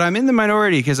 But I'm in the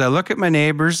minority because I look at my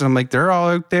neighbors and I'm like, they're all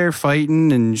out there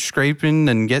fighting and scraping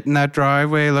and getting that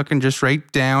driveway looking just right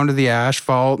down to the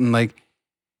asphalt. And like,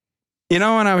 you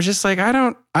know, and I was just like, I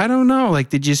don't know. Like,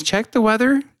 did you just check the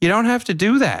weather? You don't have to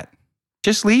do that.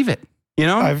 Just leave it. You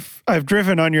know, I've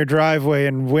driven on your driveway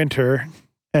in winter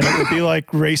and it would be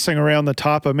like racing around the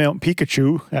top of Mount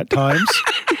Pikachu at times.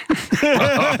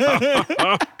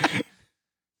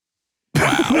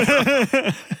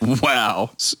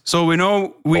 Wow. So we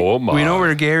know we know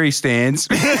where Gary stands.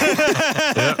 But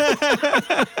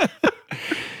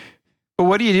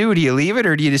what do you do? Do you leave it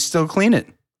or do you just still clean it?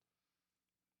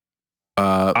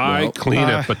 I clean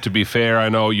it, but to be fair, I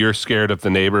know you're scared of the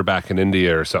neighbor back in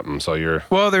India or something. So you're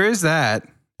well. There is that,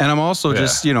 and I'm also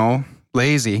just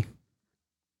lazy.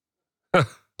 I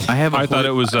thought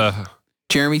it was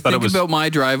Jeremy. Think about my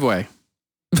driveway.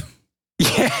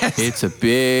 Yes. It's a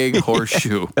big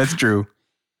horseshoe. That's true.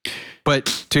 But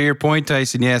to your point,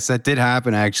 Tyson, yes, that did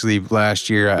happen actually last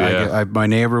year. Yeah. My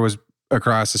neighbor was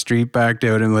across the street, backed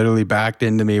out and literally backed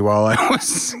into me while I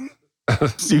was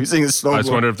using the snowblower. I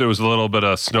just wonder if there was a little bit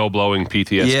of snowblowing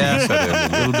PTSD set in.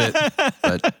 A little bit.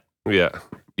 But yeah.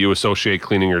 You associate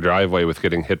cleaning your driveway with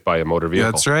getting hit by a motor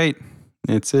vehicle. That's right.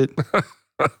 That's it.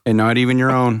 And not even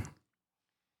your own.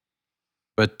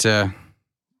 But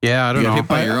yeah, I don't know. Hit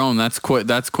by your own. That's quite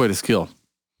a skill.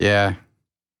 Yeah.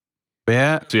 But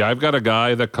yeah. See, I've got a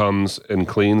guy that comes and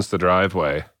cleans the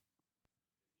driveway,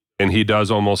 and he does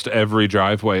almost every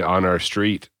driveway on our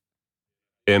street.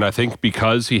 And I think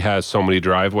because he has so many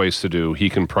driveways to do, he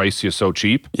can price you so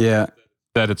cheap that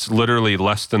it's literally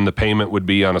less than the payment would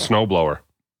be on a snowblower.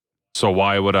 So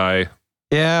why would I?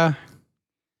 Yeah.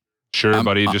 Sure,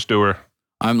 buddy, just do her.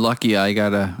 I'm lucky. I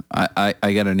got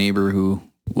a neighbor who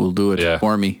will do it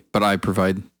for me, but I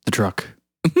provide the truck.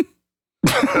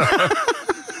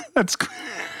 That's.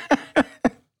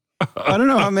 I don't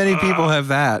know how many people have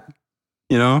that.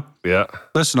 You know? Yeah.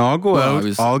 Listen, I'll go out.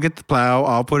 I'll get the plow.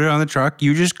 I'll put it on the truck.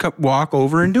 You just walk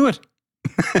over and do it.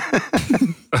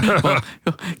 Well,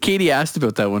 Katie asked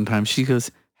about that one time. She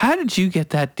goes, "How did you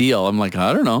get that deal?" I'm like,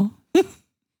 "I don't know.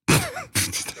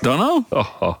 Don't know."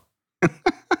 Oh.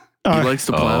 He likes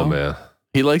to plow. Oh man.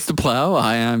 He likes to plow.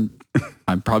 I'm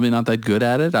probably not that good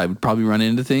at it. I would probably run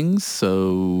into things.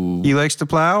 So he likes to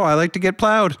plow. I like to get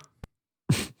plowed.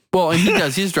 Well, and he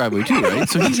does his driveway too, right?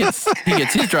 So he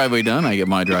gets his driveway done. I get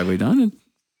my driveway done. And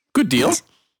good deal.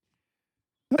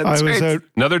 I was out.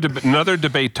 Another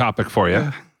debate topic for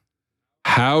you.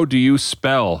 How do you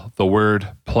spell the word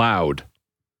plowed?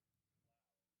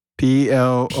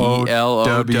 Plowed.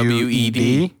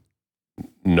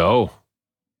 No.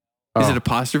 Is it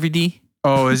apostrophe D?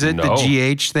 Oh, is it No.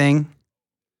 the GH thing?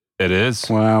 It is.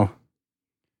 Wow.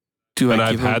 And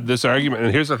I've had this argument.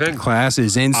 And here's the thing. Class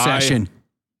is in session.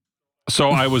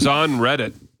 So I was on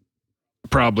Reddit,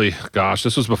 probably,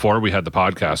 this was before we had the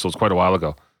podcast, so it was quite a while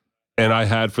ago. And I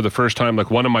had, for the first time, like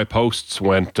one of my posts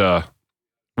went,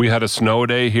 we had a snow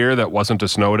day here that wasn't a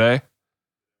snow day.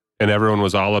 And everyone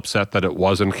was all upset that it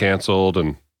wasn't canceled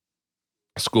and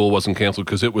school wasn't canceled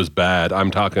because it was bad.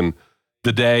 I'm talking,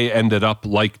 the day ended up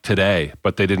like today,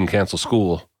 but they didn't cancel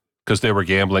school because they were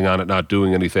gambling on it, not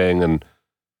doing anything. And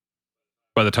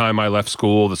by the time I left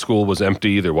school, the school was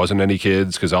empty. There wasn't any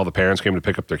kids because all the parents came to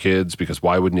pick up their kids because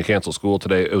why wouldn't you cancel school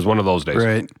today? It was one of those days.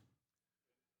 Right.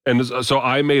 And so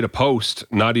I made a post,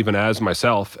 not even as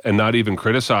myself and not even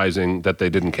criticizing that they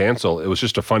didn't cancel. It was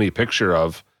just a funny picture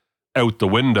of out the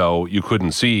window you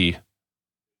couldn't see.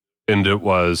 And it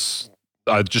was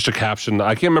just a caption.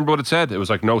 I can't remember what it said. It was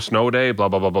like no snow day, blah,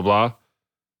 blah, blah, blah, blah.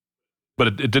 But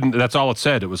it didn't, that's all it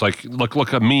said. It was like,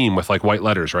 look a meme with like white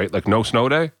letters, right? Like no snow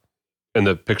day. And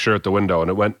the picture at the window,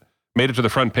 and it made it to the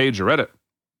front page of Reddit.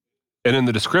 And in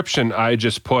the description, I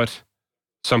just put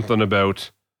something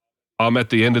about, I'm at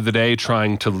the end of the day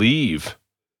trying to leave,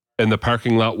 and the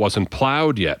parking lot wasn't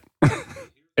plowed yet.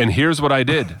 And here's what I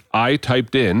did. I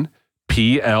typed in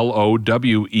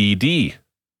PLOWED,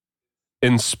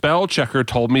 and spell checker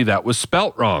told me that was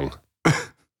spelt wrong.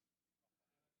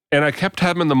 And I kept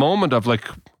having the moment of like,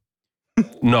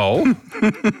 no,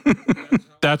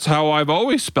 that's how I've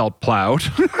always spelled plowed.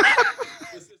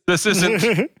 This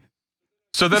isn't.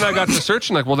 So then I got to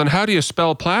searching like, well, then how do you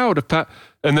spell plowed?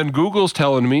 And then Google's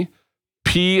telling me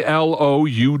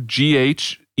PLOUGHED.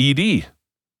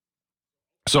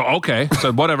 So, okay.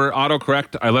 So whatever,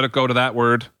 autocorrect. I let it go to that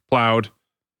word, plowed.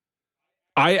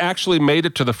 I actually made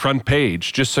it to the front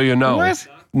page, just so you know. What?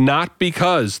 Not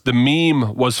because the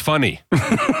meme was funny.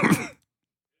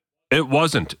 It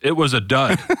wasn't. It was a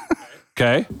dud.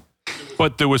 Okay?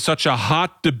 But there was such a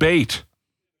hot debate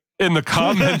in the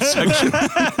comment section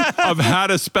of how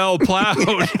to spell plowed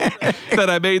that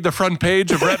I made the front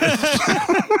page of Reddit.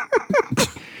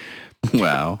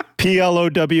 Wow.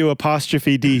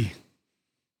 PLOW''D.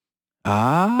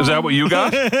 Is that what you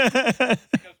got?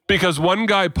 Because one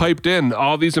guy piped in,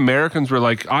 all these Americans were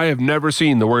like, I have never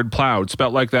seen the word plowed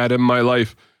spelled like that in my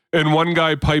life. And one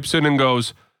guy pipes in and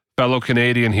goes, fellow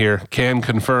Canadian here, can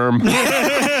confirm.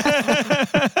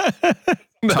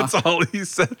 That's all he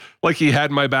said. Like he had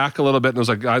my back a little bit and was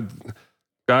like,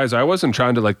 guys, I wasn't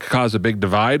trying to like cause a big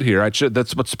divide here.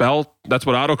 That's what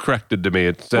autocorrected to me.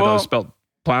 It said I was spelled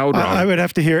plowed wrong. I would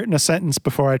have to hear it in a sentence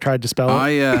before I tried to spell it.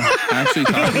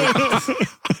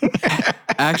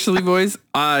 Actually, boys,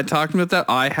 talking about that,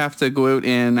 I have to go out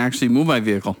and actually move my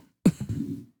vehicle.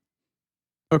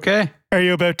 Okay. Are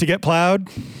you about to get plowed?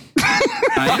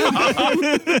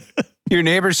 I am. Your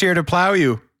neighbor's here to plow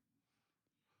you.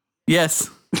 Yes.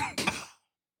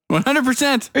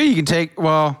 100%. Or you can take,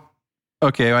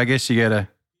 okay, I guess you gotta.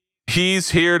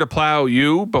 He's here to plow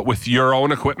you, but with your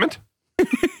own equipment?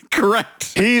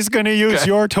 Correct. He's going to use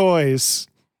your toys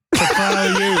to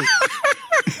plow you.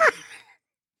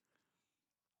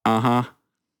 Uh-huh.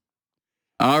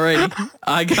 All righty. On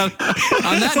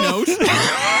that note,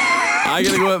 I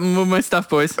gotta go out and move my stuff,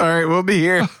 boys. All right, we'll be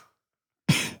here.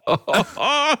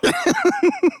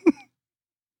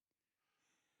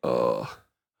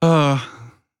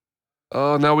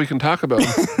 Now we can talk about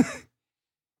it.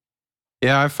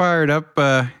 Yeah, I fired up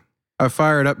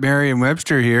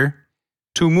Merriam-Webster here.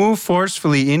 To move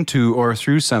forcefully into or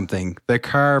through something, the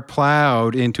car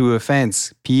plowed into a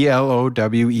fence.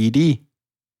 PLOWED.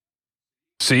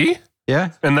 See?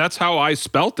 Yeah. And that's how I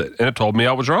spelt it. And it told me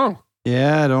I was wrong.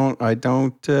 Yeah, I don't. I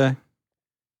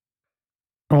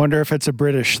wonder if it's a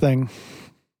British thing.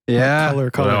 Yeah.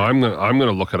 Color. Well, I'm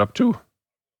gonna look it up too.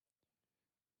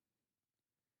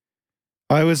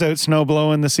 I was out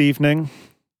snowblowing this evening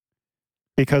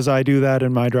because I do that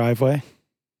in my driveway.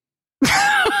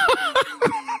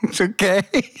 It's okay.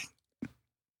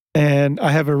 And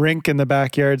I have a rink in the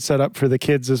backyard set up for the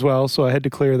kids as well, so I had to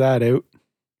clear that out.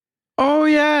 Oh,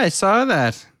 yeah, I saw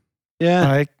that.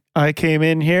 Yeah. I came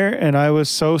in here and I was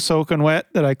so soaking wet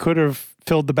that I could have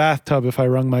filled the bathtub if I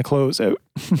wrung my clothes out.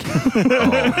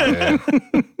 Oh, man.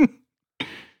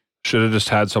 Should have just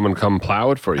had someone come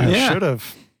plow it for you. I should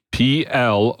have.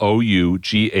 Ploughed.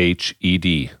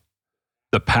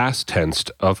 The past tense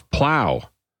of plow.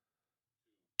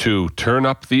 To turn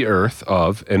up the earth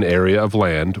of an area of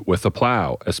land with a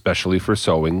plow, especially for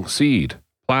sowing seed.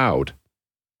 Plowed.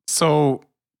 So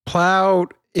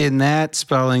plowed in that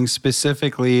spelling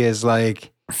specifically is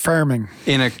like Farming.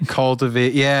 in a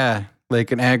cultivate. Yeah.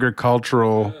 Like an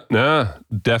agricultural.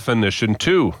 Definition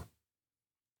 2.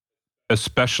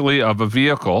 Especially of a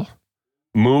vehicle.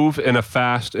 Move in a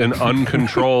fast and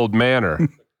uncontrolled manner.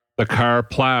 The car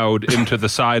plowed into the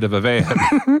side of a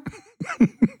van.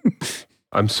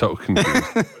 I'm so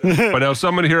confused. But now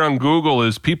someone here on Google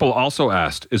people also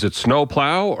asked, is it snow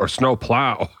plow or snow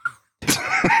plow?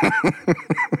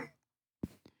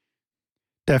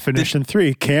 Definition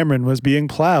 3, Cameron was being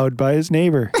plowed by his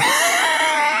neighbor.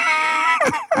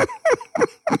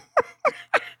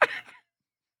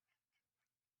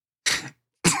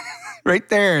 Right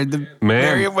there.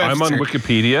 Man, I'm on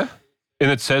Wikipedia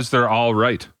and it says they're all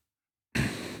right.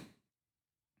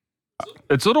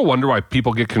 It's a little wonder why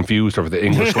people get confused over the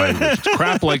English language. It's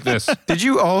crap like this. Did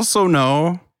you also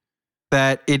know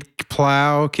that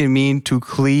plow can mean to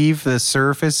cleave the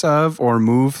surface of or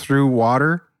move through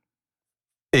water?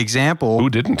 Example. Who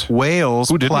didn't? Whales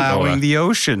Who didn't know plowing that? the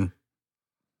ocean.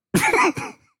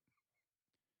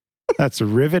 That's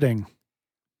riveting.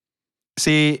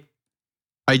 See,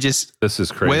 This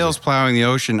is crazy. whales plowing the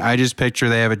ocean. I just picture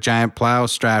they have a giant plow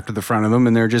strapped to the front of them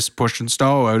and they're just pushing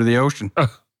snow out of the ocean.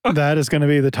 That is going to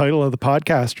be the title of the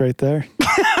podcast right there.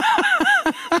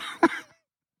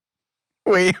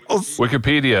 Whales.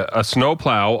 Wikipedia, a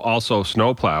snowplow, also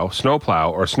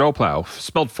snowplow, or snowplow,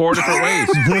 spelled 4 different ways.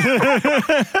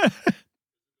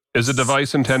 Is a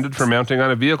device intended for mounting on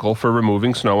a vehicle for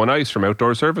removing snow and ice from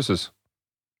outdoor surfaces.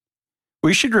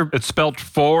 We should It's spelled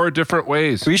 4 different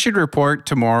ways. we should report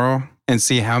tomorrow and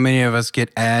see how many of us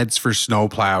get ads for snow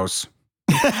plows.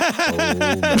 Oh,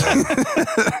 man.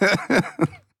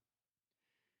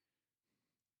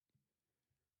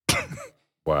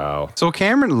 Wow. So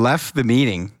Cameron left the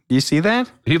meeting. Do you see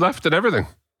that? He left and everything.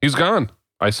 He's gone.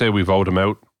 I say we vote him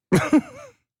out.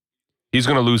 He's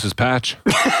going to lose his patch.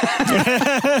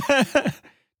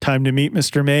 Time to meet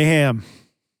Mr. Mayhem.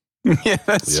 Yeah,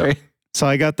 that's Yep. right. So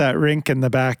I got that rink in the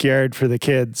backyard for the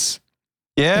kids.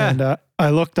 Yeah. And I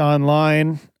looked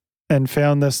online and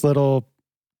found this little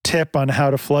tip on how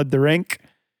to flood the rink.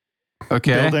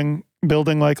 Okay.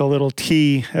 Building like a little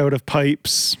T out of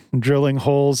pipes, drilling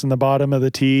holes in the bottom of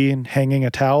the T and hanging a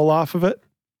towel off of it.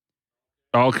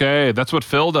 Okay, that's what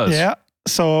Phil does. Yeah.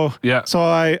 So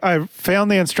I found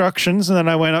the instructions and then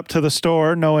I went up to the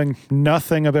store knowing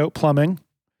nothing about plumbing.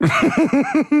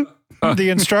 The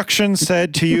instructions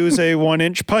said to use a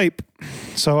 1-inch pipe.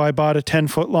 So I bought a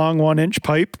 10-foot long 1-inch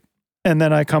pipe. And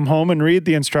then I come home and read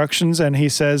the instructions and he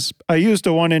says, I used a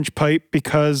 1-inch pipe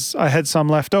because I had some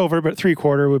left over, but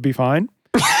 3/4 would be fine.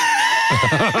 So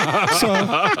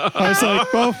I was like,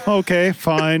 oh, okay,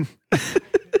 fine.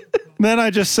 Then I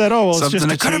just said, oh, well, it's Something just a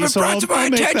that could have T, been so brought I'll to my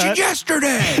make attention that.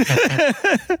 yesterday.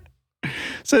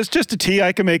 So it's just a T.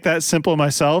 I can make that simple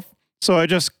myself. So I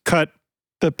just cut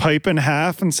the pipe in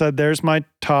half and said, there's my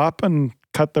top, and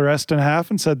cut the rest in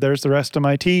half and said, there's the rest of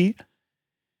my T.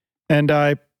 And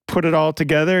I put it all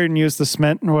together and use the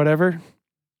cement and whatever.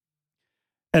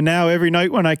 And now every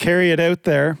night when I carry it out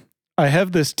there, I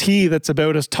have this T that's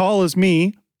about as tall as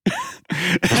me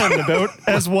and about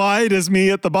as wide as me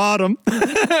at the bottom.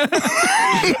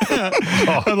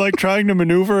 I'm like trying to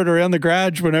maneuver it around the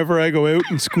garage whenever I go out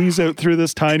and squeeze out through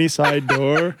this tiny side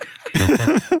door.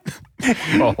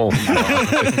 Oh,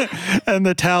 my. And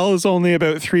the towel is only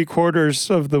about 3/4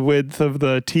 of the width of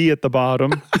the T at the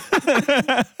bottom.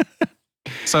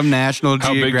 Some National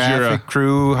How big's your, Geographic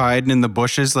crew hiding in the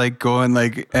bushes, like going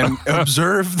like and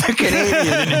observe the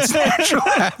Canadian in its natural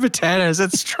habitat as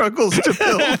it struggles to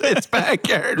build its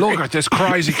backyard. Look at this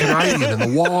crazy Canadian in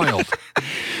the wild.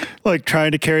 Like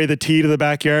trying to carry the T to the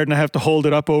backyard and I have to hold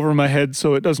it up over my head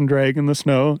so it doesn't drag in the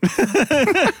snow.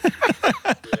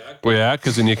 Well, yeah,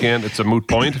 because then you can't. It's a moot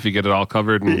point if you get it all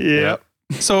covered. And, Yeah.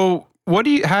 So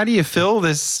how do you fill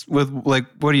this with, like,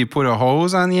 what do you put a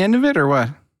hose on the end of it or what?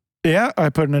 Yeah, I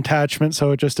put an attachment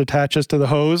so it just attaches to the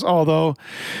hose. Although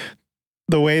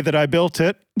the way that I built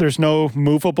it, there's no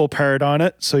movable part on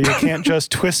it, so you can't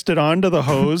just twist it onto the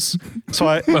hose. So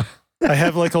I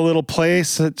have like a little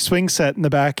swing set in the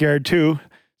backyard too.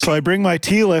 So I bring my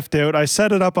T-lift out, I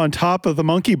set it up on top of the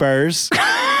monkey bars,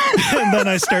 and then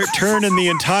I start turning the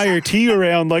entire T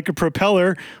around like a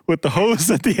propeller with the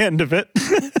hose at the end of it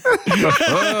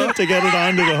to get it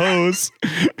onto the hose.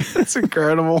 That's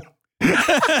incredible.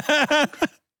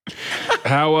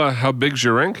 How big's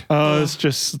your rink? It's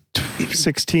just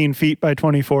 16 feet by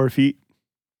 24 feet.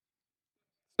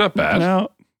 Not bad. No,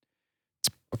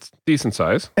 It's decent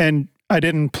size. and I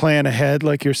didn't plan ahead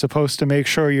like you're supposed to make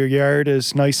sure your yard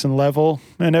is nice and level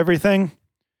and everything.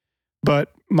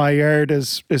 But my yard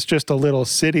is just a little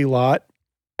city lot,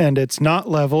 and it's not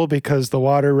level because the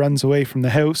water runs away from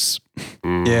the house.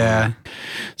 Yeah.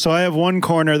 So I have one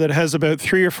corner that has about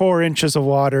 3 or 4 inches of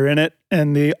water in it,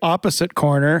 and the opposite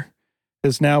corner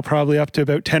is now probably up to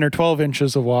about 10 or 12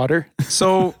 inches of water.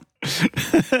 So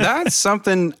that's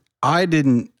something I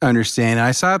didn't understand.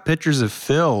 I saw pictures of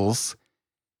Phil's,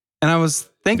 and I was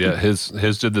thinking, Yeah, his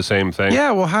did the same thing. yeah,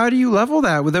 well, how do you level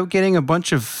that without getting a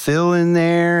bunch of fill in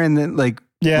there and then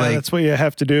Yeah, that's what you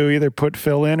have to do. Either put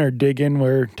fill in or dig in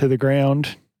where to the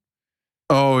ground.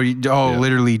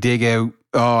 Literally dig out.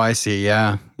 Oh, I see.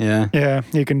 Yeah. Yeah. Yeah,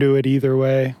 you can do it either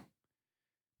way.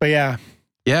 But yeah,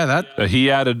 Yeah. That,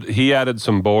 He added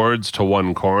some boards to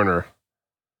one corner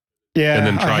yeah. and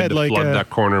then I tried had to like flood that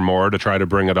corner more to try to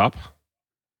bring it up.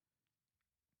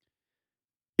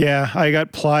 Yeah, I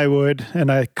got plywood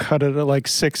and I cut it at like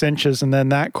 6 inches, and then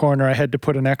that corner I had to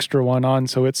put an extra one on,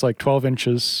 so it's like 12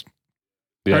 inches.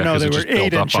 Yeah, Or no, because they it were just built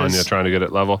 8 up on you inches. trying to get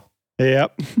it level.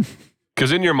 Yep.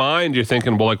 Because in your mind, you're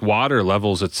thinking, well, like water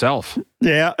levels itself.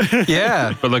 Yeah.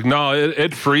 yeah. But like, no,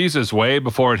 it freezes way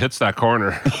before it hits that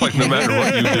corner. Like no matter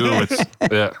what you do, it's,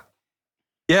 yeah.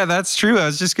 Yeah, that's true. I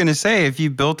was just going to say, if you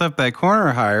built up that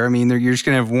corner higher, I mean, you're just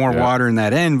going to have more water in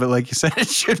that end, but like you said, it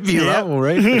should be level,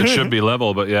 right? It should be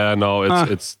level, but yeah, no,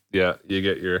 it's yeah, you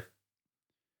get your,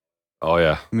 oh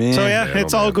yeah. Man. So yeah,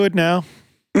 it's all good now.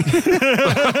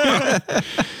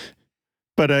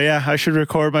 But yeah, I should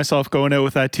record myself going out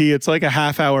with that tea. It's like a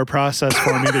half-hour process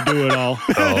for me to do it all.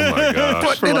 Oh my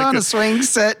gosh. Putting it like on a- a swing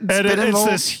set and And spinning it's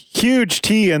this huge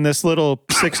tee in this little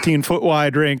 16-foot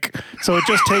wide rink. So it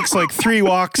just takes like 3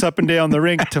 walks up and down the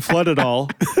rink to flood it all.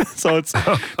 So it's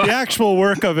the actual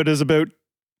work of it is about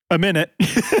a minute.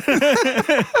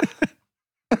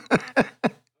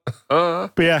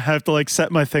 But yeah, I have to like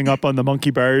set my thing up on the monkey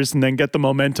bars and then get the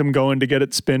momentum going to get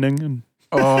it spinning. And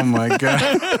Oh my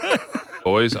God.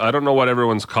 Boys, I don't know what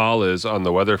everyone's call is on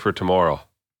the weather for tomorrow,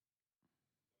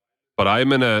 but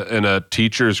I'm in a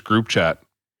teachers group chat,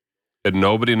 and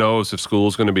nobody knows if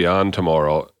school's going to be on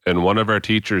tomorrow. And one of our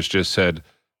teachers just said,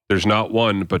 "There's not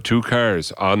one but 2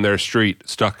 cars on their street,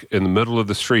 stuck in the middle of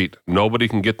the street. Nobody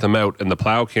can get them out, and the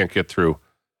plow can't get through."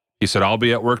 He said, "I'll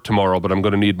be at work tomorrow, but I'm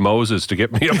going to need Moses to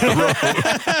get me up the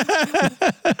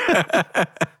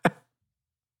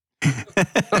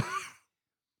road."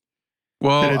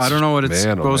 Well, It's- I don't know what it's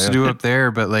Man, oh, supposed to man. do up there,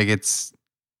 but like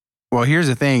well, here's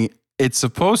the thing. It's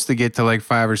supposed to get to like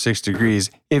 5 or 6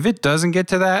 degrees. If it doesn't get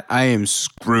to that, I am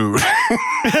screwed.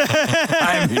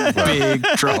 I'm in big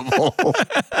trouble.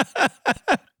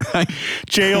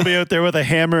 Jay will be out there with a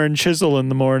hammer and chisel in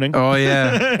the morning. Oh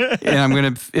yeah.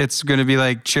 And it's gonna be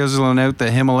like chiseling out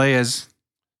the Himalayas.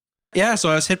 Yeah, so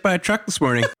I was hit by a truck this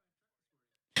morning.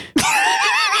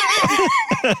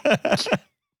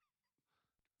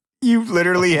 You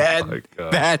literally had My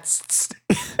God. that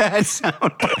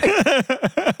sound.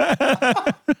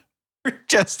 We're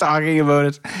just talking about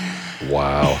it.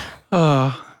 Wow.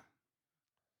 Oh,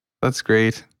 that's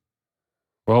great.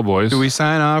 Well, boys, Do we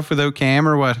sign off without Cam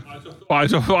or what? I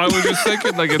was just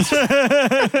thinking, like, it's.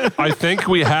 I think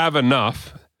we have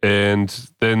enough, and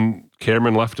then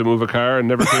Cameron left to move a car and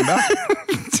never came back.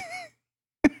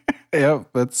 Yep,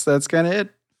 that's kind of it.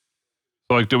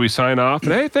 So, like, do we sign off?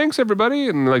 And, hey, thanks everybody,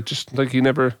 and like, just like he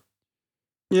never.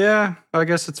 Yeah, I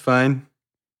guess it's fine.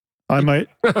 I might.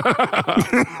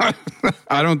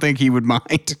 I don't think he would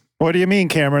mind. What do you mean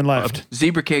Cameron left?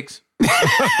 Zebra cakes.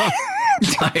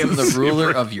 I am the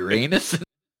ruler of Uranus.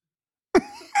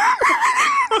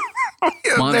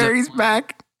 Monza. There he's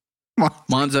back.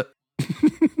 Monza.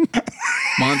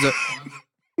 Monza.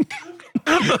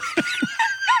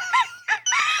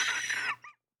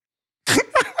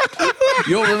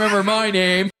 You'll remember my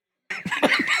name.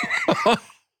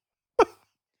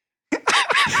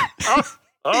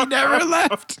 He never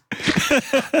left.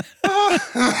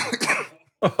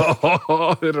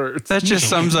 Oh, it hurts. That just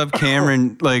sums up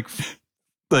Cameron like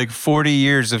like 40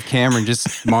 years of Cameron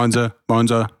just Monza.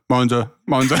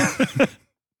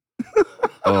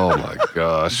 Oh my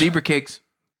gosh. Zebra cakes.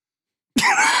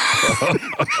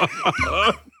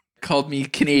 Called me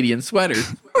Canadian sweater.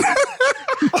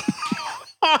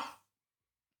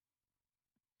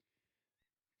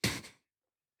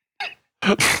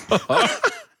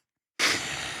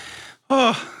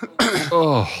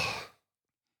 Oh.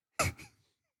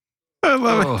 I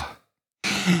love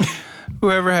it.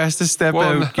 Whoever has to step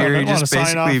Well, out, Gary I wanna just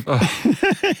sign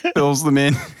basically fills them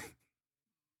in.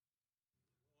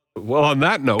 Well, on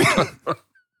that note.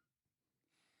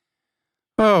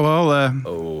 Oh, well,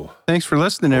 Oh. thanks for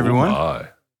listening, everyone. My.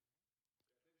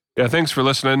 Yeah, thanks for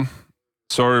listening.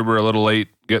 Sorry we're a little late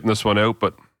getting this one out,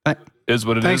 but is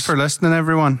what it Thanks is. for listening,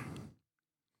 everyone.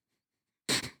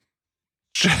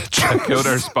 Check out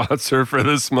our sponsor for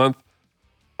this month.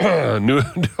 I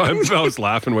was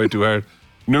laughing way too hard.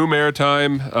 New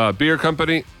Maritime Beer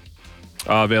Company.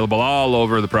 Available all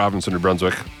over the province of New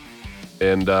Brunswick.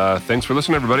 And thanks for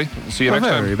listening, everybody. See you next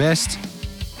time. Very best.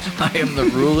 I am the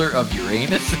ruler of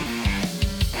Uranus.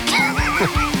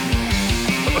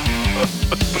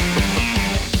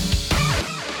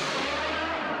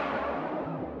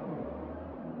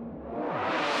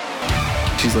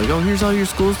 She's like, oh, here's all your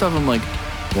school stuff. I'm like,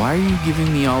 why are you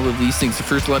giving me all of these things? The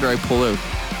first letter I pull out,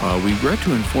 we regret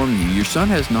to inform you, your son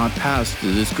has not passed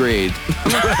this grade.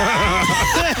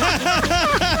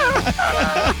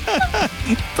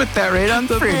 Put that right on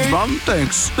the fridge, Mom.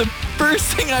 Thanks. The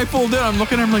first thing I pulled out, I'm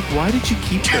looking at him like, why did you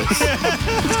keep this? You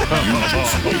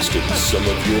just wasted some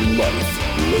of your life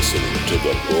listening to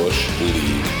the Bush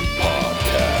League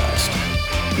podcast.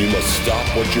 You must stop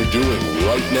what you're doing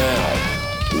right now.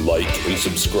 Like and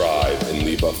subscribe and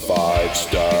leave a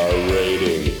 5-star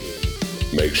rating.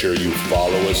 Make sure you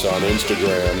follow us on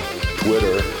Instagram,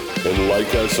 Twitter, and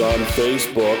like us on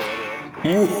Facebook.